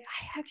was like,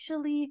 I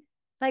actually,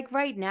 like,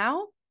 right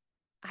now,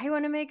 I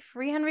want to make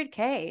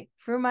 300K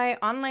through my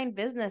online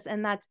business,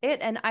 and that's it.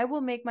 And I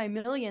will make my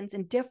millions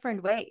in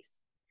different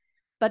ways.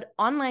 But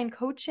online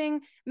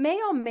coaching may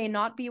or may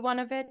not be one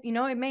of it.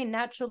 It may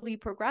naturally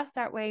progress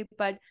that way,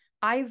 but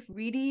I've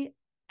really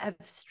have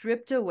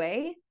stripped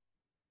away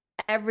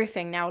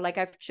everything now. Like,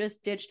 I've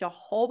just ditched a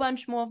whole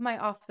bunch more of my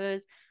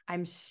offers.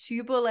 I'm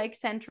super like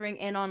centering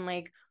in on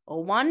like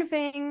one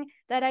thing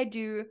that I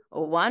do,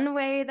 one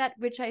way that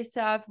which I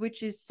serve,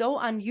 which is so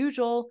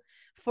unusual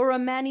for a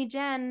Manny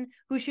Jen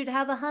who should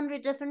have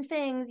 100 different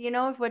things,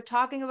 if we're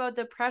talking about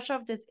the pressure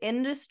of this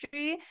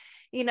industry,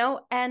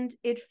 and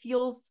it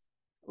feels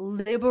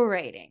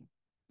liberating.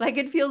 Like,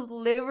 it feels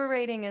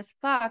liberating as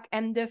fuck.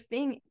 And the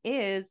thing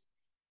is,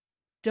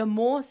 the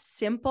more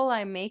simple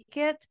I make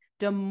it,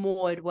 the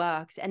more it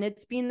works. And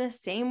it's been the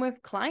same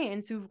with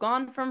clients who've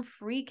gone from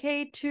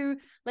 3K to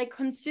like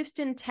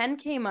consistent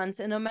 10K months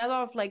in a matter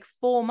of like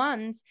 4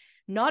 months,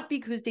 not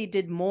because they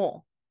did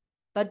more,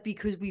 but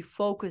because we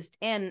focused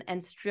in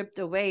and stripped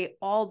away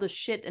all the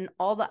shit and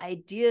all the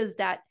ideas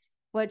that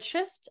were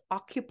just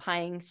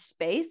occupying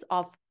space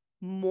of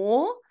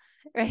more,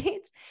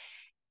 right?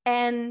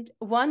 And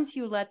once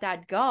you let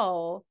that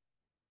go,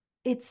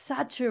 it's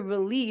such a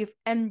relief,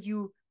 and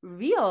you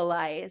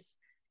realize,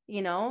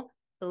 you know,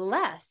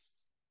 less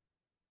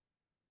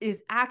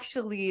is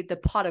actually the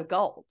pot of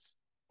gold.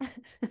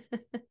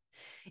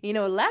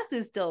 Less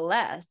is still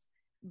less,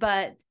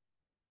 but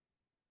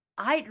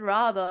I'd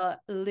rather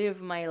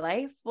live my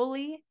life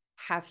fully,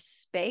 have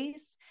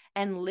space,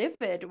 and live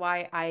it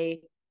while I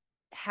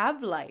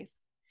have life.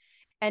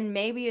 And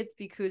maybe it's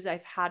because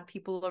I've had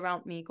people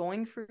around me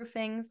going through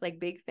things, like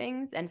big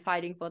things, and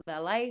fighting for their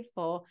life.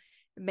 Or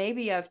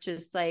maybe I've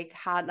just like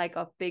had like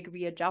a big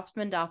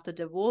readjustment after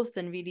divorce,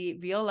 and really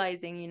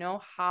realizing,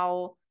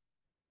 how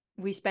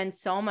we spend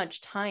so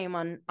much time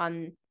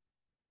on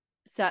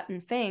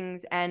certain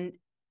things, and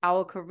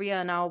our career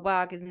and our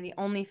work isn't the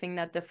only thing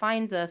that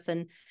defines us.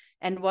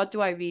 And what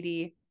do I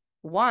really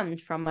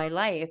want from my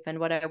life? And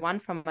what I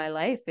want from my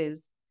life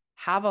is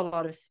have a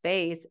lot of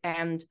space,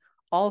 and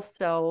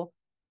also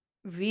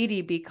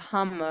really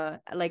become a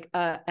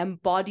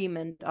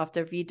embodiment of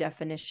the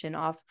redefinition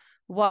of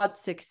what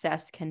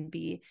success can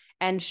be,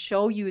 and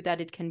show you that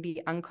it can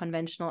be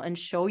unconventional, and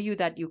show you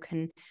that you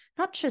can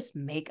not just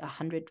make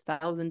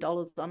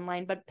 $100,000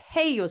 online, but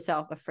pay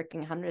yourself a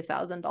freaking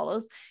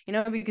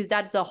 $100,000, because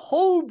that's a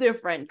whole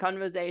different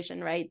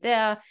conversation right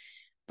there.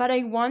 But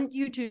I want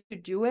you to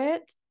do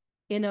it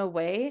in a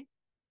way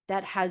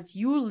that has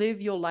you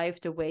live your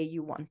life the way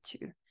you want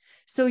to.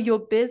 So your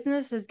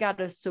business has got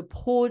to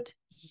support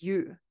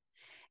you.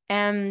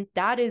 And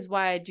that is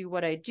why I do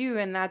what I do.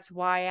 And that's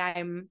why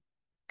I'm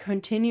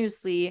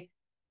continuously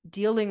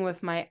dealing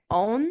with my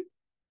own,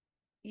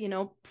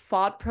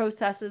 thought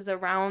processes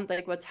around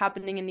like what's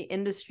happening in the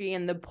industry,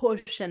 and the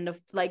push, and the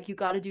like, you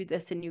got to do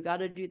this and you got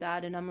to do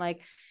that. And I'm like,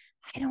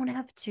 I don't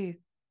have to.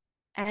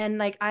 And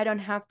like, I don't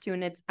have to.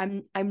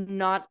 And I'm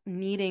not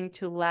needing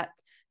to let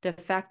the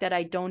fact that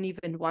I don't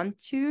even want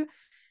to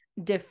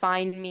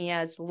define me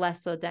as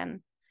lesser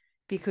than,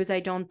 because I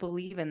don't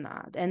believe in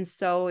that. And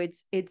so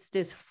it's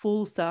this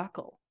full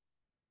circle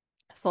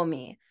for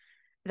me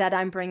that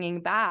I'm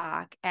bringing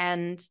back.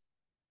 And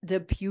the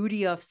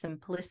beauty of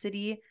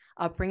simplicity,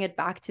 I'll bring it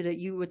back to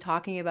you were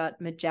talking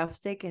about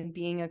majestic and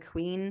being a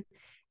queen.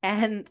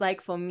 And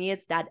like, for me,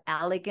 it's that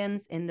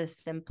elegance in the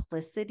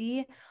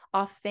simplicity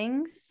of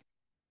things.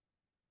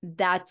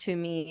 That to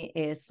me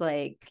is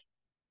like,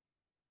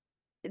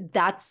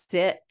 that's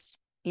it,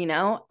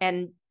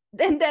 and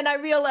then I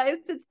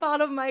realized it's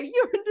part of my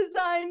human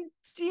design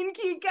gene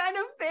key kind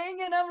of thing.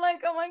 And I'm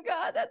like, oh my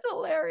God, that's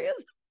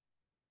hilarious.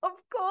 Of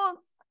course.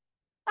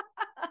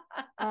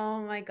 Oh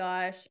my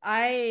gosh.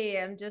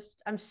 I'm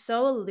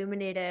so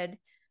illuminated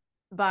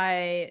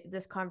by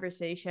this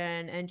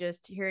conversation and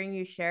just hearing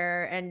you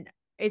share. And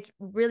it's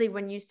really,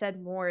 when you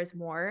said more is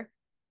more,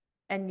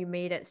 and you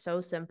made it so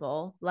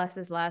simple, less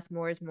is less,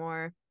 more is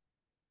more,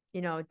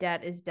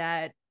 debt is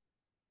debt,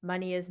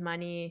 money is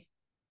money,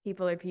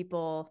 people are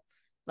people.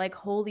 Like,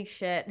 holy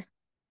shit.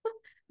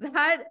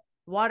 That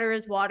water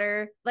is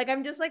water. Like,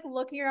 I'm just like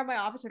looking around my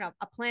office right now.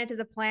 A plant is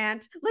a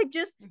plant. Like,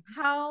 just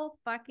how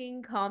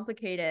fucking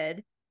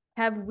complicated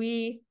have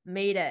we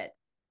made it,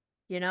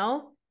 you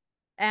know?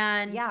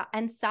 And Yeah,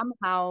 and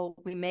somehow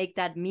we make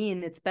that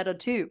mean it's better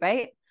too,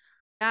 right?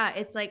 yeah,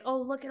 it's like,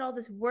 oh, look at all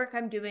this work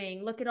I'm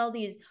doing. Look at all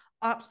these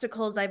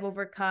obstacles I've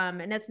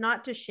overcome. And it's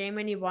not to shame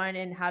anyone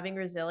in having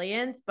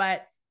resilience,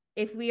 but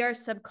if we are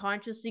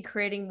subconsciously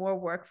creating more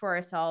work for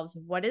ourselves,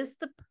 what is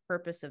the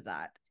purpose of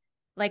that?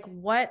 Like,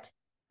 what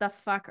the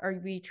fuck are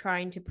we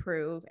trying to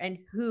prove? And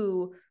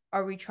who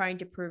are we trying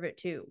to prove it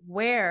to?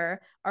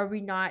 Where are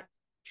we not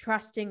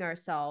trusting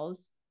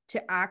ourselves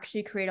to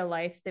actually create a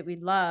life that we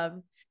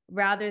love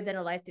rather than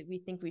a life that we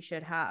think we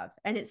should have?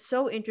 And it's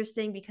so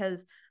interesting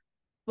because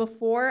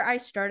before I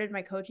started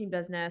my coaching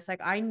business,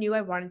 like, I knew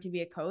I wanted to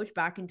be a coach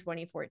back in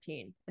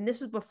 2014. And this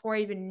was before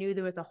I even knew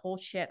there was a whole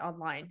shit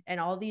online and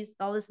all this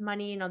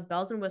money and all the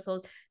bells and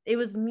whistles. It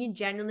was me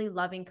genuinely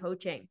loving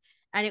coaching.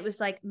 And it was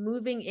like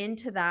moving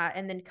into that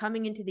and then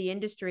coming into the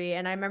industry.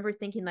 And I remember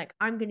thinking, like,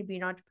 I'm going to be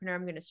an entrepreneur.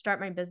 I'm going to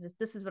start my business.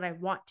 This is what I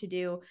want to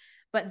do.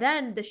 But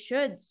then the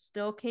shoulds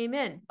still came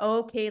in.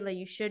 Oh, Kayla,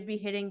 you should be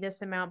hitting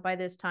this amount by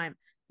this time.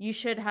 You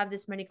should have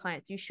this many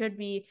clients. You should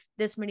be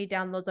this many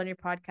downloads on your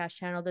podcast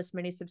channel, this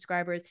many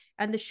subscribers.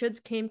 And the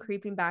shoulds came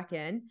creeping back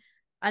in.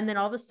 And then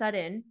all of a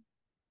sudden,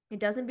 it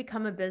doesn't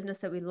become a business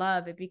that we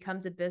love. It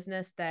becomes a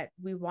business that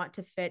we want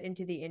to fit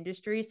into the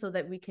industry so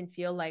that we can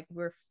feel like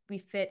we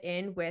fit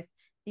in with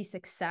the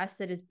success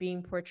that is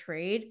being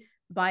portrayed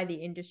by the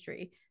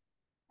industry.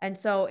 And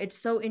so it's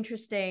so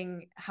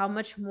interesting how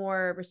much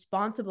more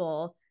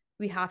responsible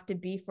we have to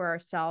be for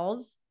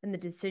ourselves and the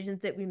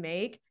decisions that we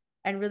make,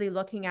 and really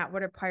looking at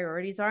what our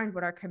priorities are and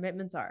what our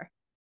commitments are.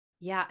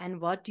 Yeah,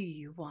 and what do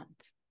you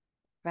want,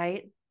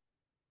 right?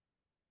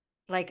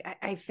 Like,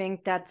 I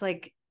think that's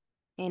like,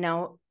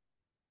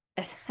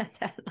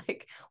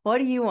 like, what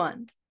do you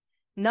want?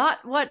 Not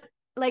what,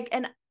 like,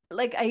 and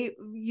like,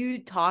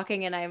 you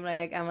talking, and I'm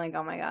like, oh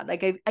my God,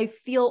 like, I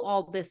feel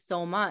all this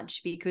so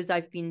much because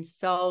I've been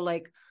so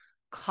like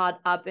caught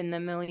up in the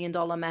 $1 million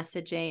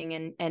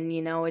messaging,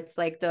 and it's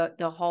like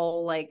the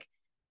whole like,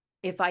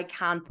 if I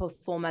can't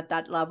perform at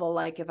that level,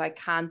 like if I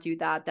can't do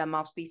that, there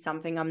must be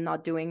something I'm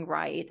not doing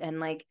right. And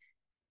like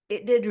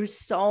there's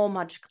so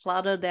much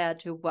clutter there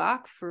to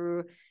work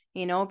through,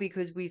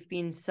 because we've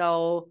been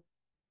so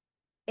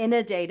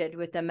inundated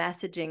with the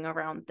messaging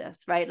around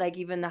this, right? Like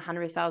even the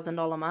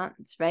 $100,000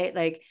 months, right?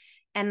 Like,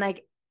 and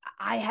like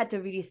I had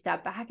to really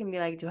step back and be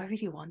like, do I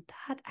really want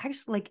that?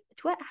 Actually, like,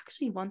 do I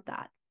actually want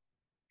that?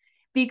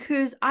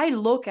 Because I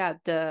look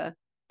at the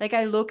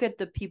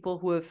people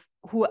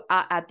who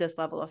are at this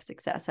level of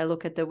success. I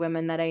look at the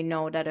women that I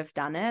know that have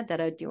done it, that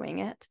are doing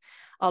it.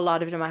 A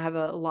lot of them I have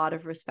a lot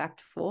of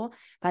respect for,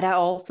 but I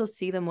also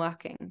see them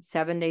working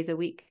 7 days a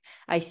week.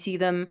 I see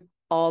them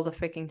all the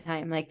freaking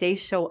time. Like they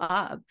show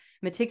up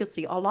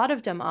meticulously. A lot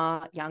of them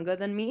are younger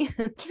than me.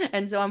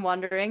 And so I'm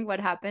wondering what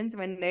happens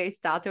when they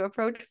start to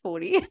approach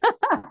 40.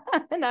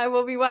 And I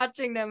will be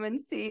watching them and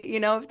see,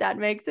 if that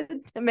makes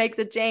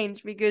a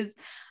change, because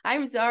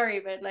I'm sorry,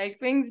 but like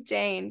things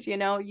change,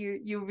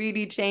 you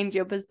really change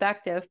your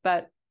perspective.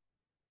 But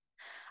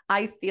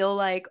I feel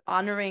like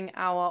honoring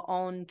our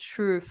own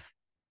truth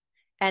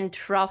and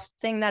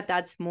trusting that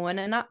that's more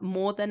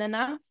than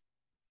enough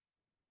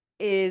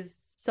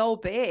is so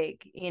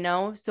big,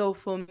 So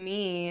for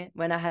me,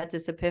 when I had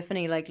this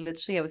epiphany, like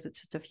literally it was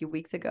just a few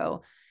weeks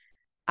ago,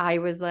 I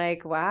was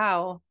like,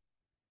 wow,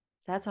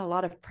 that's a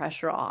lot of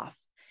pressure off.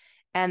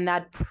 And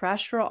that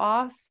pressure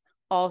off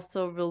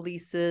also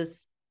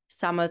releases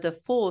some of the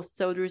force.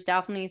 So there's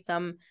definitely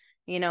some,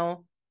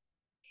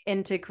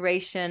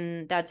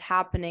 integration that's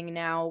happening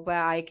now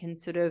where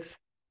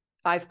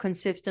I've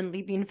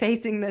consistently been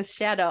facing this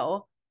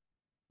shadow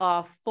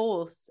of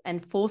force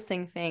and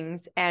forcing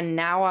things. And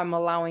now I'm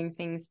allowing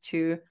things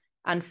to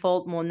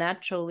unfold more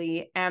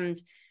naturally and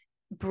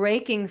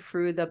breaking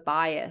through the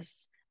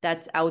bias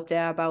that's out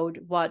there about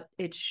what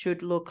it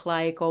should look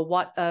like, or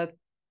what a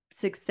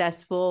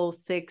successful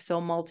 6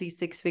 or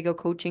multi-6-figure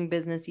coaching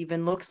business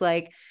even looks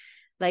like.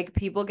 Like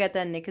people get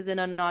their knickers in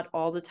a knot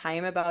all the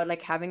time about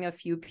like having a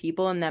few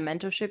people in their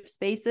mentorship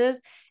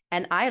spaces.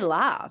 And I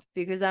laugh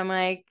because I'm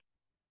like,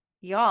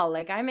 y'all,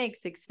 like I make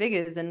 6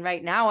 figures and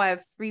right now I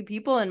have 3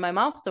 people in my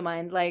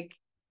mastermind. Like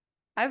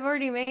I've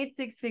already made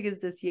 6 figures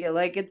this year.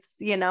 Like it's,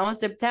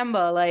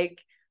 September. Like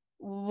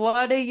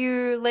what are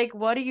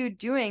you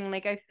doing?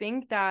 Like I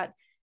think that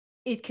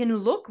it can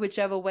look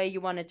whichever way you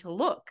want it to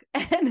look.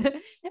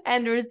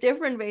 And there's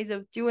different ways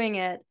of doing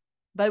it.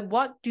 But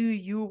what do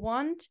you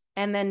want?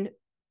 And then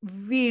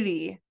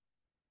really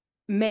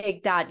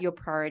make that your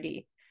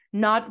priority,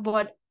 not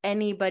what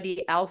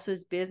anybody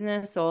else's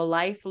business or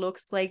life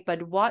looks like,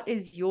 but what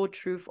is your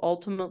truth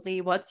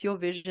ultimately? What's your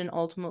vision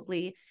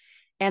ultimately?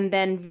 And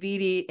then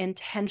really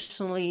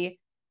intentionally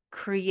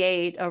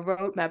create a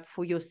roadmap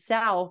for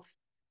yourself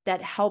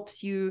that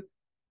helps you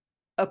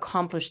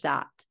accomplish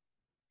that,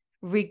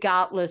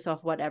 regardless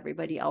of what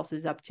everybody else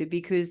is up to,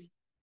 because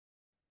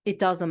it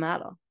doesn't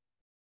matter.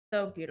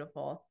 So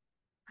beautiful.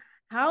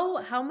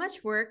 How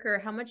much work or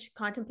how much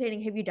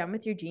contemplating have you done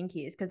with your gene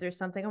keys? Because there's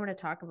something I want to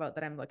talk about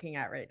that I'm looking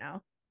at right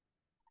now.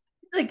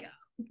 Like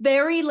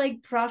very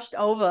like brushed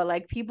over.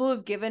 Like people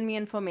have given me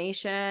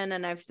information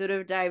and I've sort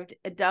of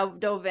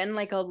dove in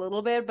like a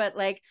little bit, but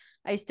like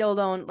I still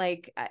don't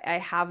like I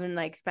haven't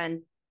like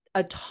spent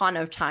a ton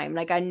of time.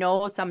 Like I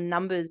know some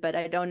numbers, but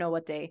I don't know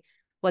what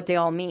they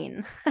all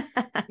mean.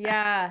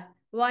 Yeah.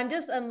 Well, I'm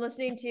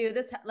listening to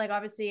this. Like,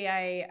 obviously,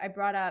 I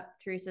brought up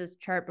Theresa's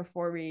chart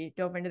before we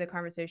dove into the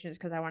conversations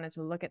because I wanted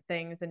to look at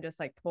things and just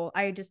like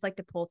I just like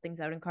to pull things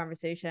out in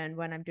conversation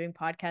when I'm doing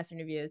podcast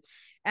interviews.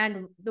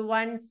 And the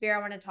one sphere I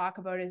want to talk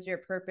about is your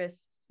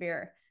purpose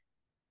sphere,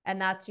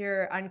 and that's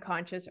your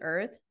unconscious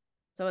earth.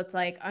 So it's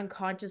like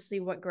unconsciously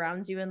what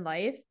grounds you in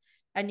life.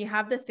 And you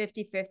have the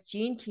 55th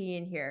gene key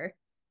in here.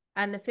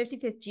 And the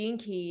 55th gene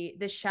key,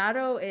 the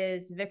shadow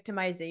is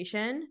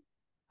victimization.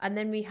 And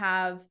then we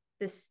have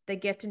the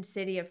gift and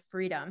city of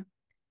freedom.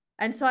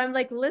 And so I'm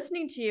like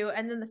listening to you.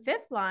 And then the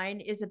 5th line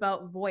is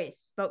about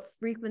voice, about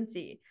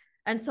frequency.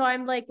 And so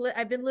I'm like,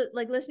 I've been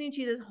like listening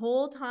to you this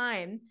whole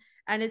time.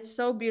 And it's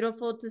so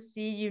beautiful to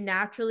see you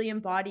naturally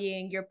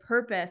embodying your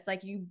purpose,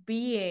 like you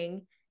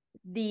being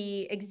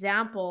the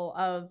example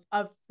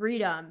of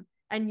freedom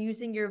and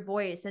using your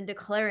voice and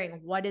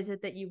declaring what is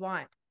it that you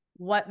want,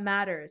 what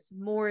matters,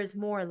 more is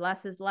more,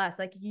 less is less,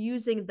 like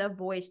using the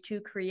voice to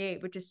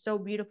create, which is so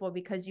beautiful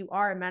because you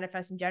are a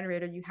manifesting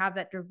generator. You have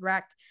that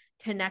direct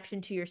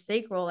connection to your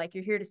sacral, like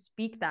you're here to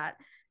speak that.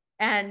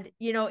 And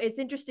it's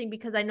interesting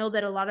because I know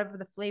that a lot of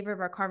the flavor of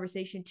our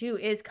conversation too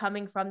is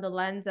coming from the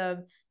lens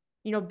of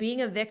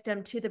being a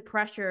victim to the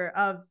pressure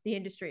of the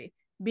industry,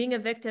 being a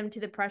victim to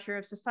the pressure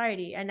of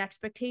society and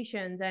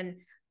expectations, and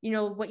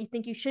what you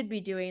think you should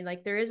be doing.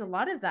 Like there is a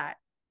lot of that.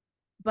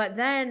 But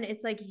then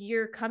it's like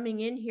you're coming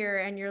in here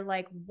and you're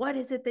like, what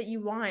is it that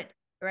you want?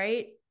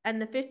 Right.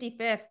 And the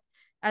 55th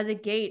as a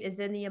gate is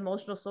in the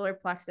emotional solar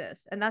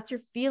plexus. And that's your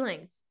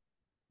feelings.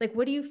 Like,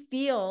 what do you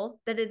feel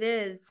that it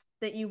is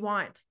that you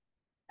want?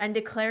 And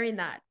declaring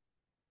that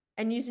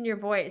and using your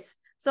voice.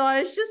 So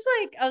I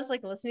was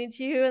like listening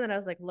to you, and then I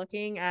was like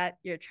looking at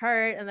your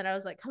chart, and then I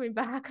was like coming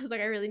back. I was like,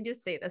 I really need to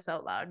say this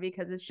out loud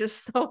because it's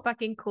just so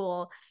fucking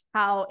cool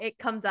how it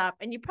comes up.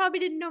 And you probably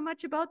didn't know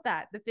much about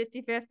that, the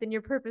 55th in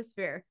your purpose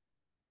sphere.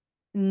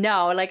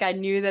 No, like I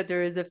knew that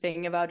there is a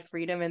thing about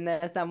freedom in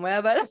there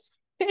somewhere, but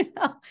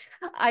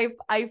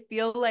I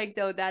feel like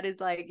though that is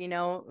like,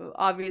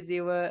 obviously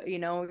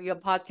your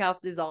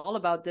podcast is all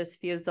about this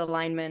fierce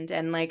alignment.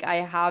 And like I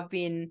have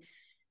been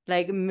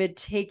like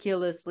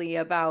meticulously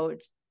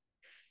about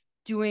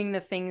doing the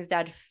things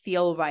that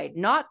feel right,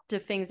 not the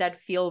things that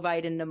feel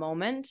right in the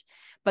moment,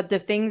 but the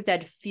things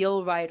that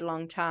feel right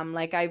long term.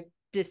 Like I've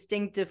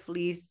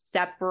distinctively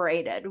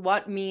separated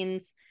what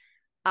means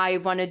I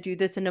want to do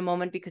this in the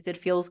moment because it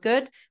feels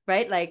good,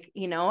 right? Like,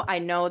 I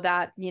know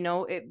that,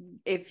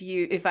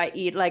 if I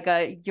eat like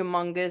a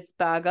humongous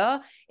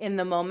burger in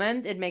the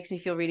moment, it makes me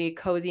feel really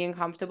cozy and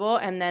comfortable.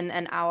 And then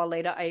an hour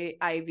later,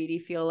 I really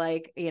feel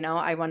like,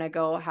 I want to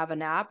go have a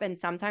nap. And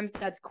sometimes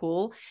that's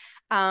cool.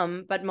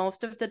 But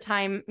most of the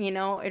time,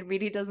 it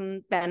really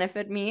doesn't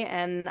benefit me.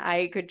 And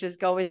I could just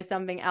go with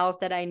something else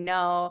that I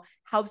know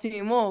helps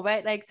me more,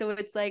 right? Like, so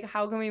it's like,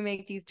 how can we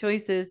make these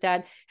choices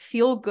that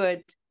feel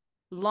good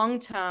long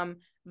term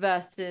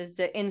versus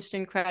the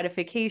instant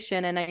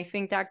gratification? And I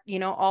think that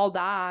all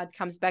that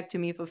comes back to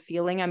me for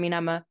feeling. I mean,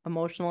 I'm a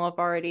emotional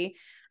authority.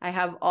 I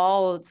have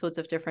all sorts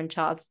of different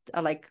charts,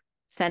 like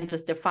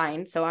centers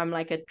defined, so I'm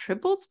like a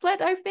triple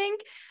split, I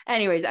think.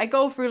 Anyways, I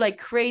go through like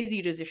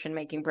crazy decision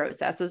making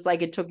processes.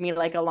 Like it took me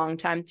like a long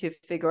time to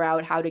figure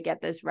out how to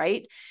get this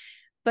right,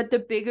 but the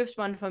biggest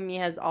one for me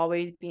has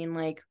always been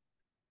like,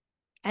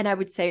 and I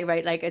would say,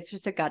 right, like it's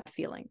just a gut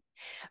feeling.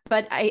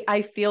 But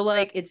I feel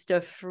like it's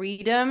the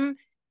freedom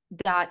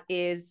that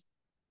is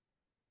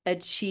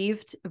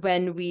achieved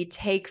when we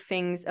take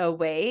things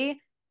away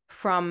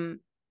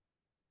from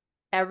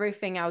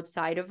everything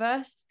outside of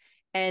us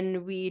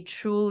and we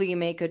truly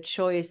make a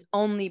choice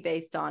only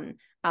based on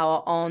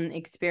our own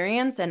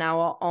experience and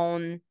our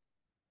own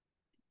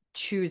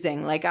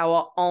choosing, like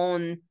our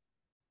own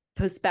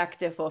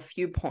perspective or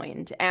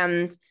viewpoint.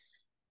 And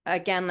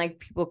again, like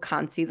people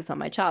can't see this on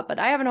my chart, but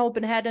I have an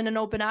open head and an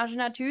open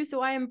ajna too. So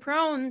I am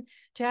prone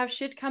to have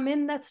shit come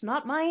in that's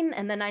not mine.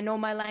 And then I know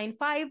my line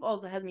 5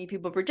 also has me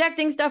people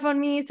projecting stuff on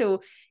me.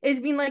 So it's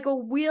been like a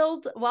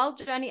wild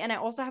journey. And I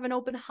also have an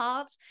open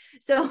heart.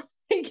 So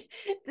like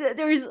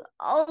there's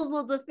all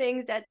sorts of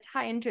things that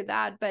tie into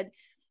that. But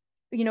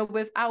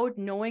without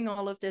knowing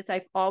all of this,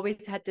 I've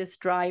always had this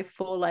drive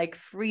for like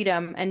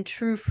freedom, and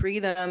true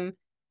freedom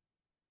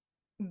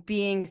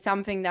being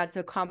something that's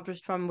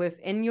accomplished from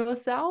within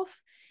yourself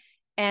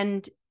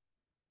and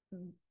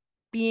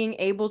being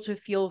able to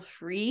feel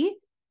free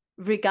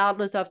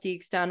regardless of the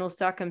external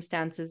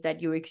circumstances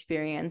that you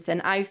experience.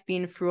 And I've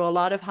been through a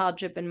lot of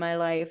hardship in my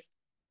life.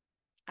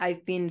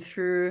 I've been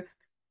through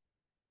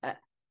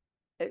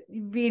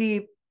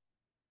really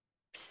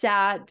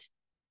sad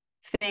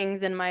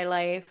things in my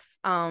life,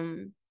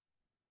 and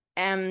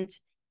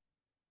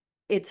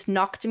it's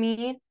knocked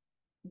me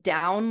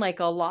down like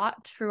a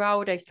lot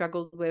throughout. I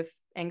struggled with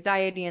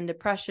anxiety and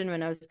depression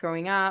when I was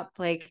growing up.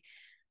 Like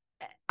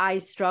I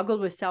struggled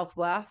with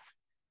self-worth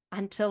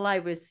until I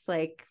was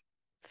like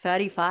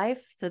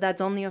 35. So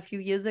that's only a few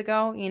years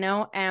ago,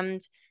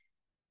 and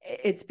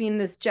it's been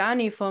this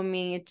journey for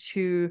me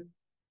to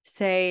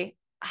say,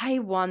 I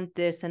want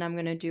this and I'm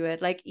going to do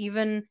it. Like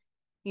even,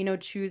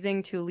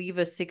 choosing to leave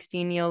a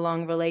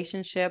 16-year-long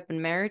relationship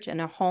and marriage and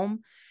a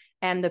home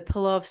and the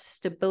pillar of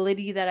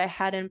stability that I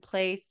had in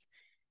place.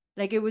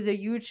 Like it was a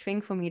huge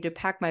thing for me to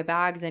pack my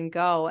bags and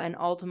go and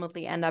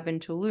ultimately end up in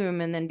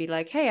Tulum and then be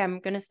like, hey, I'm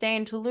going to stay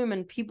in Tulum.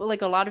 And people,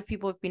 like a lot of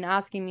people have been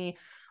asking me,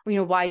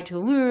 why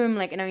Tulum?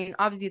 Like, and I mean,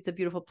 obviously it's a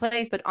beautiful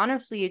place, but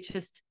honestly, it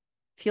just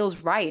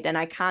feels right. And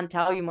I can't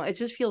tell you more. It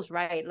just feels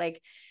right.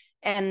 Like,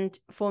 and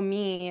for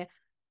me,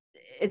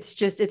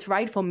 it's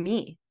right for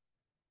me.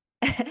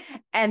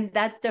 And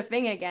that's the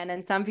thing again.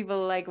 And some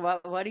people are like,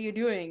 what are you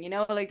doing?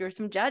 Like there's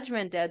some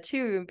judgment there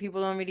too. And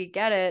people don't really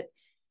get it.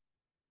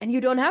 And you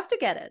don't have to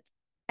get it.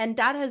 And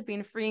that has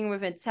been freeing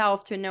with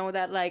itself to know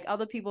that like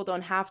other people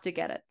don't have to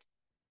get it.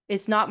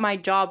 It's not my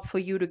job for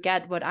you to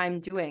get what I'm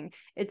doing.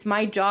 It's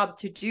my job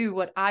to do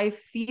what I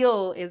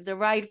feel is the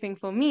right thing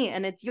for me.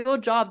 And it's your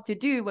job to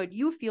do what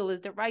you feel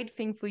is the right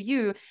thing for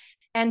you.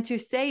 And to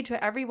say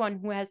to everyone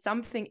who has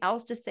something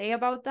else to say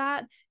about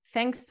that,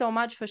 thanks so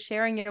much for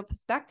sharing your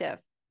perspective.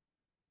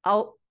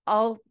 I'll,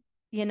 I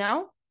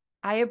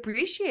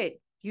appreciate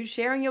you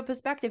sharing your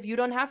perspective. You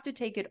don't have to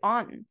take it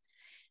on.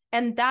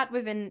 And that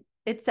within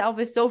itself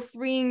is so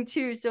freeing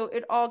too. So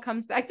it all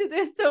comes back to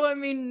this. So I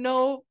mean,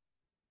 no,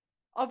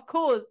 of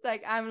course,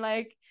 like I'm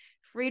like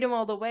freedom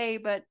all the way,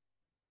 but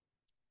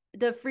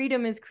the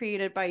freedom is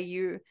created by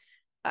you.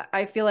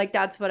 I feel like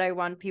that's what I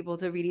want people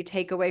to really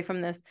take away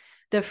from this.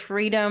 The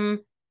freedom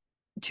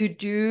to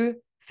do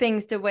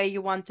things the way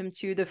you want them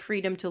to, the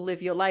freedom to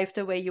live your life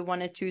the way you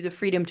want it to, the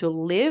freedom to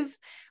live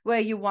where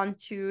you want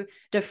to,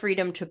 the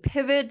freedom to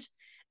pivot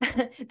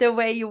the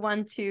way you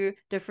want to,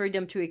 the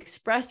freedom to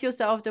express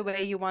yourself the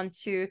way you want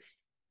to.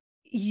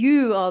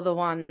 you are the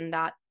one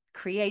that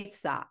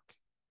creates that.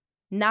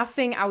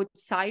 Nothing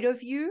outside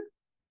of you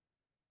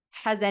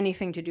has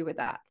anything to do with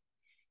that.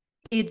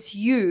 It's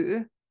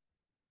you.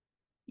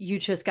 You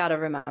just got to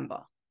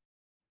remember.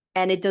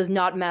 And it does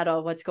not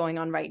matter what's going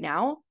on right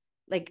now.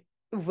 Like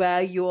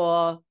where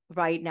you're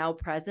right now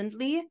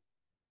presently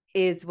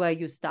is where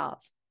you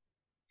start.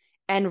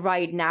 And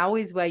right now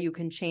is where you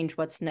can change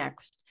what's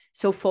next.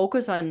 So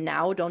focus on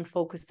now, don't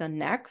focus on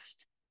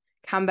next.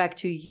 Come back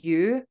to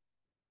you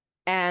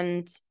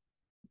and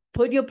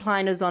put your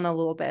blinders on a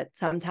little bit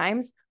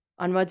sometimes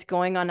on what's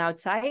going on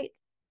outside.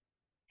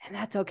 And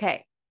that's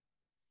okay.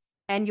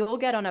 And you'll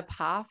get on a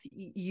path.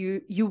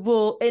 You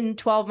will, in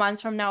 12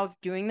 months from now of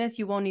doing this,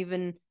 you won't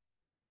even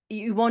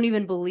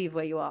believe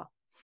where you are.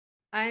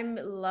 I'm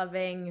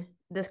loving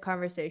this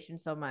conversation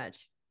so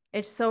much.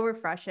 It's so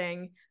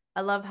refreshing.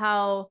 I love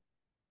how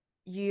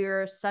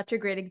you're such a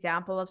great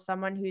example of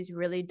someone who's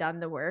really done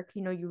the work.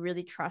 You know, you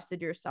really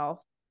trusted yourself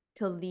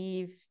to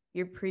leave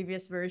your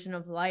previous version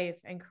of life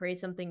and create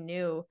something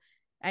new.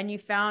 And you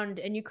found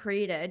and you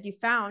created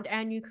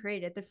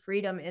the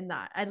freedom in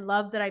that. I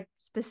love that I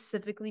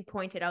specifically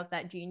pointed out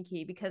that gene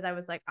key because I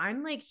was like,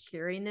 I'm like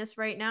hearing this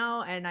right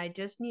now and I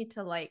just need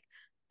to like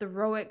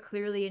throw it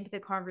clearly into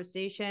the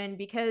conversation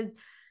because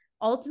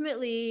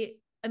ultimately,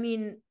 I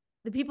mean,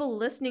 the people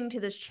listening to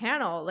this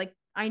channel, like,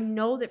 I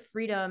know that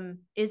freedom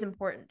is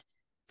important.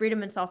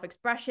 Freedom in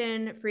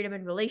self-expression, freedom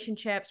in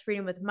relationships,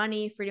 freedom with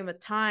money, freedom with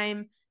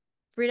time,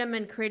 freedom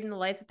in creating the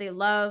life that they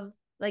love.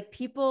 Like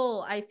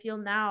people, I feel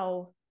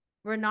now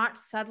we're not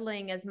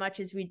settling as much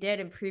as we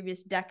did in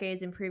previous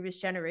decades and previous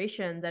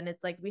generations. And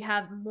it's like we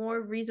have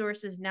more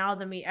resources now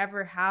than we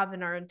ever have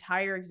in our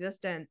entire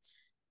existence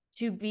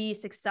to be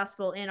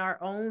successful in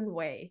our own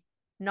way,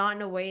 not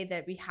in a way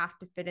that we have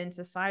to fit in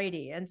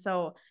society. And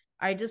so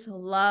I just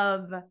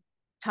love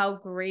how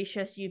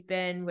gracious you've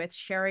been with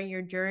sharing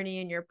your journey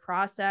and your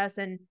process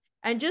and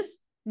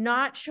just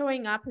not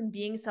showing up and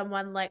being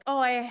someone like, oh,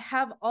 I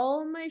have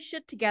all my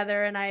shit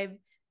together and I've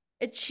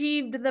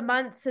achieved the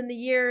months and the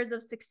years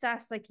of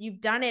success. Like you've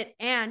done it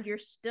and you're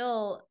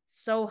still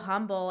so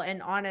humble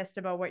and honest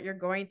about what you're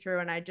going through.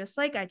 And I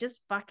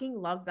just fucking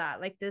love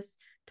that. Like this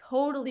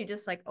totally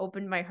just like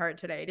opened my heart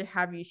today to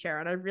have you share.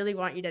 And I really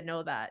want you to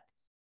know that.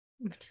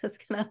 I'm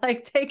just gonna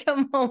like take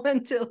a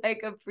moment to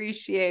like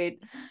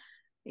appreciate,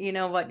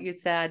 what you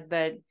said.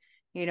 But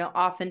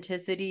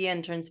authenticity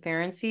and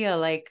transparency are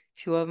like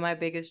two of my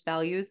biggest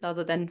values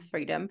other than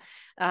freedom.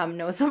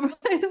 No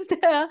surprise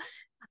there.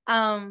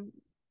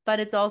 But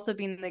it's also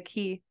been the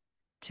key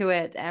to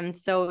it. And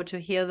so to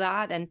hear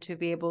that and to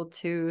be able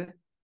to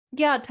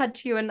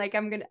touch you and like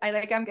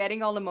I'm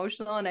getting all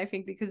emotional, and I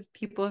think because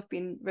people have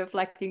been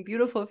reflecting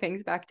beautiful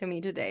things back to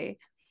me today.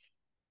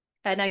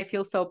 And I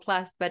feel so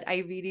blessed, but I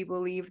really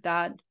believe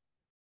that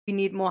we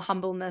need more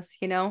humbleness,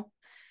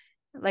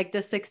 like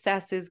the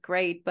success is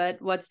great,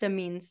 but what's the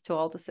means to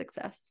all the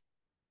success?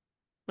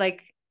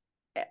 Like,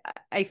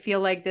 I feel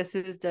like this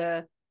is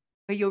where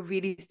you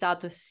really start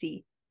to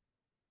see,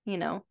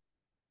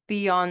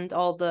 beyond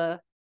all the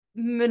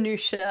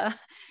minutia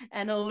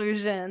and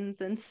illusions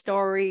and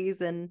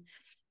stories, and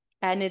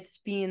it's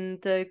been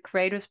the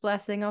greatest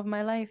blessing of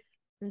my life.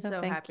 I'm So so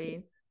thank you.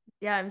 happy.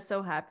 Yeah, I'm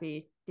so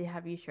happy to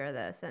have you share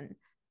this. And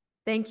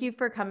thank you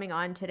for coming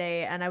on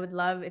today. And I would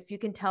love if you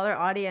can tell our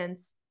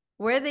audience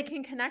where they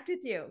can connect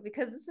with you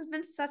because this has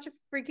been such a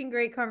freaking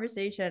great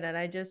conversation. And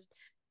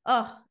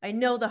I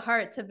know the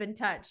hearts have been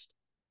touched.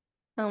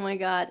 Oh my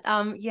God.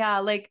 Yeah,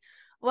 like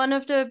one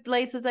of the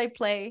places I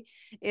play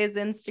is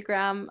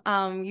Instagram.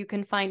 You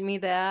can find me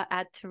there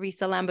at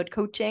Theresa Lambert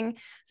Coaching.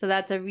 So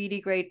that's a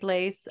really great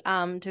place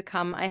to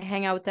come. I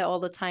hang out there all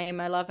the time.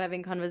 I love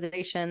having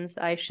conversations.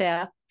 I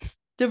share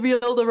the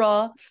real, the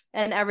raw,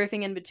 and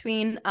everything in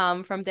between.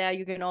 From there,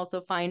 you can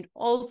also find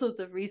all sorts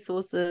of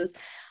resources.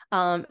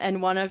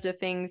 And one of the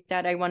things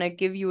that I want to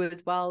give you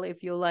as well,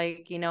 if you're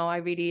like, I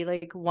really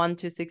like want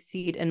to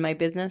succeed in my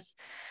business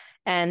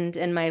and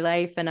in my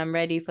life, and I'm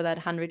ready for that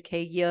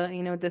 100K year.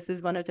 This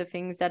is one of the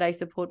things that I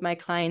support my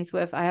clients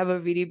with. I have a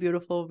really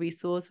beautiful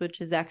resource,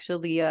 which is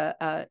actually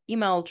a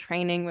email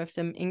training with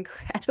some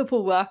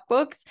incredible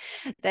workbooks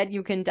that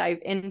you can dive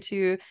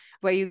into,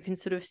 where you can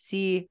sort of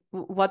see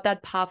what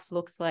that path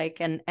looks like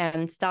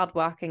and start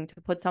working to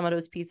put some of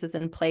those pieces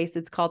in place.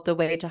 It's called The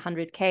Way to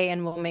 100K,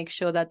 and we'll make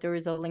sure that there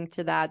is a link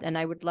to that. And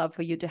I would love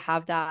for you to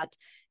have that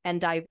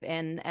and dive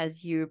in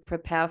as you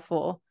prepare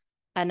for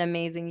an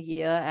amazing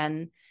year.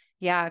 And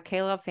yeah,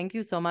 Kayla, thank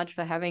you so much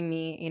for having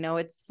me.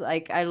 It's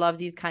like I love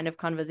these kind of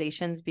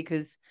conversations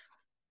because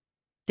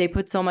they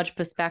put so much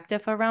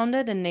perspective around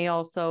it, and they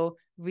also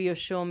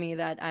reassure me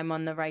that I'm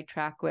on the right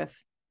track with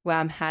where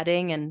I'm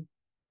heading,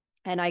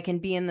 and I can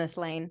be in this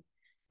lane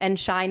and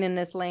shine in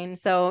this lane.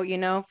 So,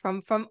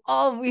 from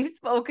all we've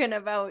spoken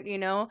about,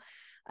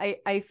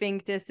 I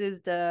think this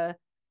is the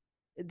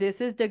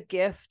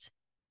gift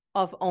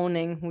of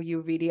owning who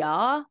you really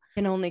are. It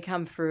can only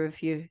come through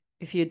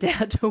if you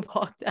dare to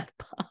walk that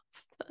path.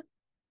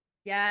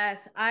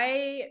 Yes,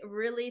 I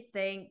really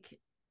think,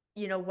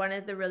 one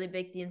of the really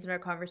big themes in our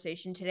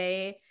conversation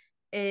today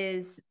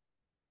is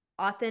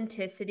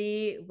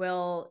authenticity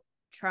will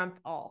trump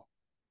all.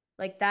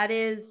 Like that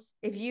is,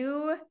 if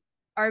you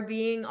are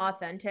being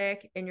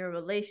authentic in your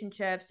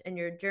relationships and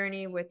your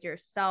journey with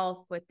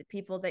yourself, with the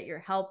people that you're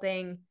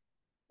helping,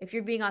 if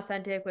you're being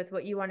authentic with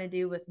what you want to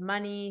do with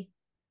money,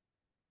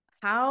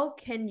 how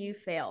can you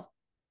fail?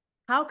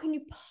 How can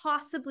you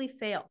possibly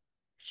fail?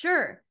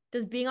 Sure,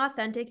 does being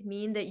authentic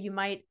mean that you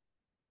might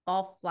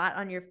fall flat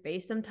on your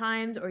face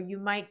sometimes, or you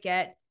might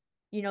get,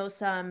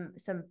 some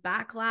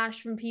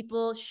backlash from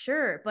people?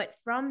 Sure, but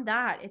from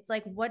that, it's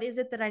like, what is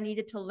it that I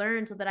needed to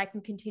learn so that I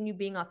can continue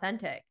being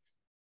authentic?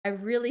 I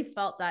really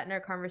felt that in our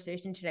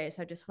conversation today,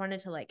 so I just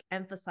wanted to like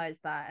emphasize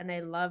that. And I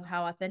love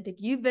how authentic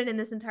you've been in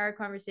this entire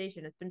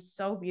conversation. It's been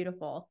so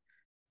beautiful.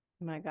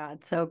 Oh my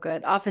God, so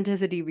good.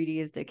 Authenticity really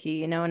is the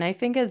key, and I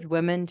think as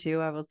women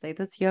too, I will say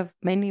this, you have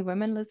mainly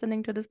women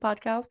listening to this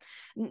podcast.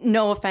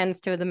 No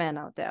offense to the men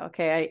out there,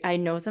 okay? I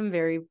know some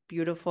very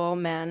beautiful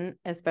men,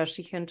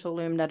 especially here in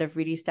Tulum, that have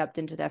really stepped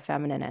into their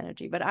feminine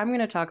energy. But I'm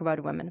going to talk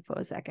about women for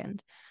a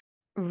second.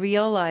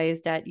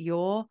 Realize that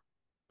your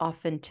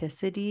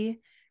authenticity,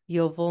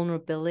 your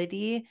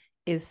vulnerability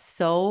is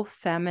so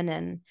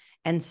feminine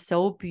and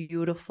so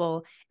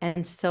beautiful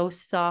and so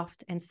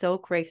soft and so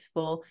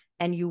graceful,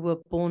 and you were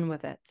born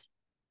with it.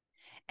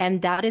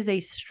 And that is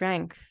a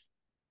strength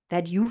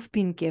that you've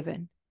been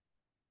given.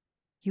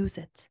 Use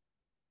it.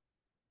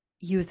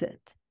 Use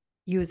it.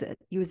 Use it.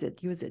 Use it.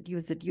 Use it.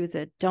 Use it. Use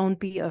it. Don't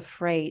be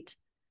afraid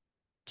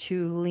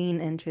to lean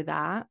into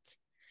that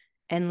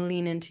and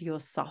lean into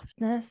your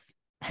softness.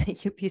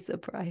 You'd be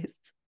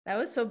surprised. That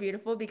was so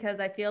beautiful, because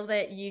I feel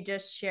that you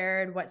just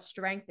shared what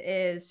strength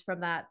is from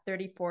that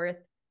 34th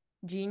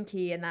gene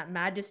key and that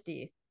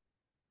majesty.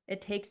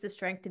 It takes the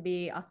strength to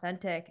be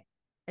authentic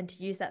and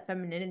to use that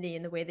femininity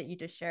in the way that you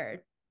just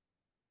shared.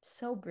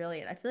 So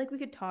brilliant. I feel like we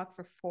could talk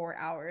for 4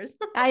 hours.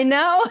 I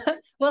know.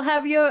 We'll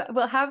have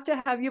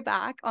to have you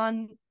back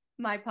on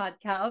my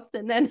podcast,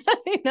 and then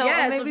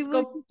Yes, or maybe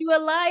we'll do a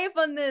live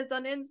on this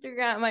on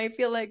Instagram. I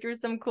feel like there's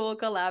some cool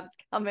collabs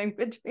coming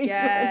between you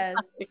and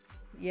I.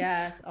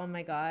 Yes. Oh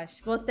my gosh.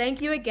 Well, thank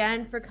you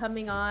again for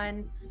coming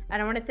on.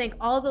 And I want to thank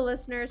all the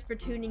listeners for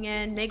tuning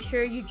in. Make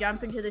sure you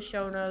jump into the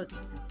show notes,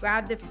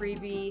 grab the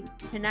freebie,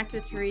 connect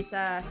with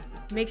Theresa.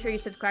 Make sure you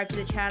subscribe to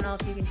the channel.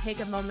 If you can take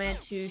a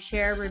moment to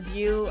share a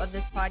review of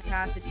this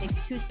podcast, it takes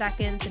 2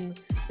 seconds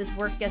and this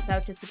work gets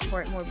out to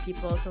support more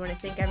people. So I want to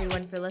thank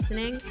everyone for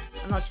listening,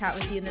 and I'll chat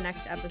with you in the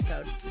next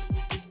episode.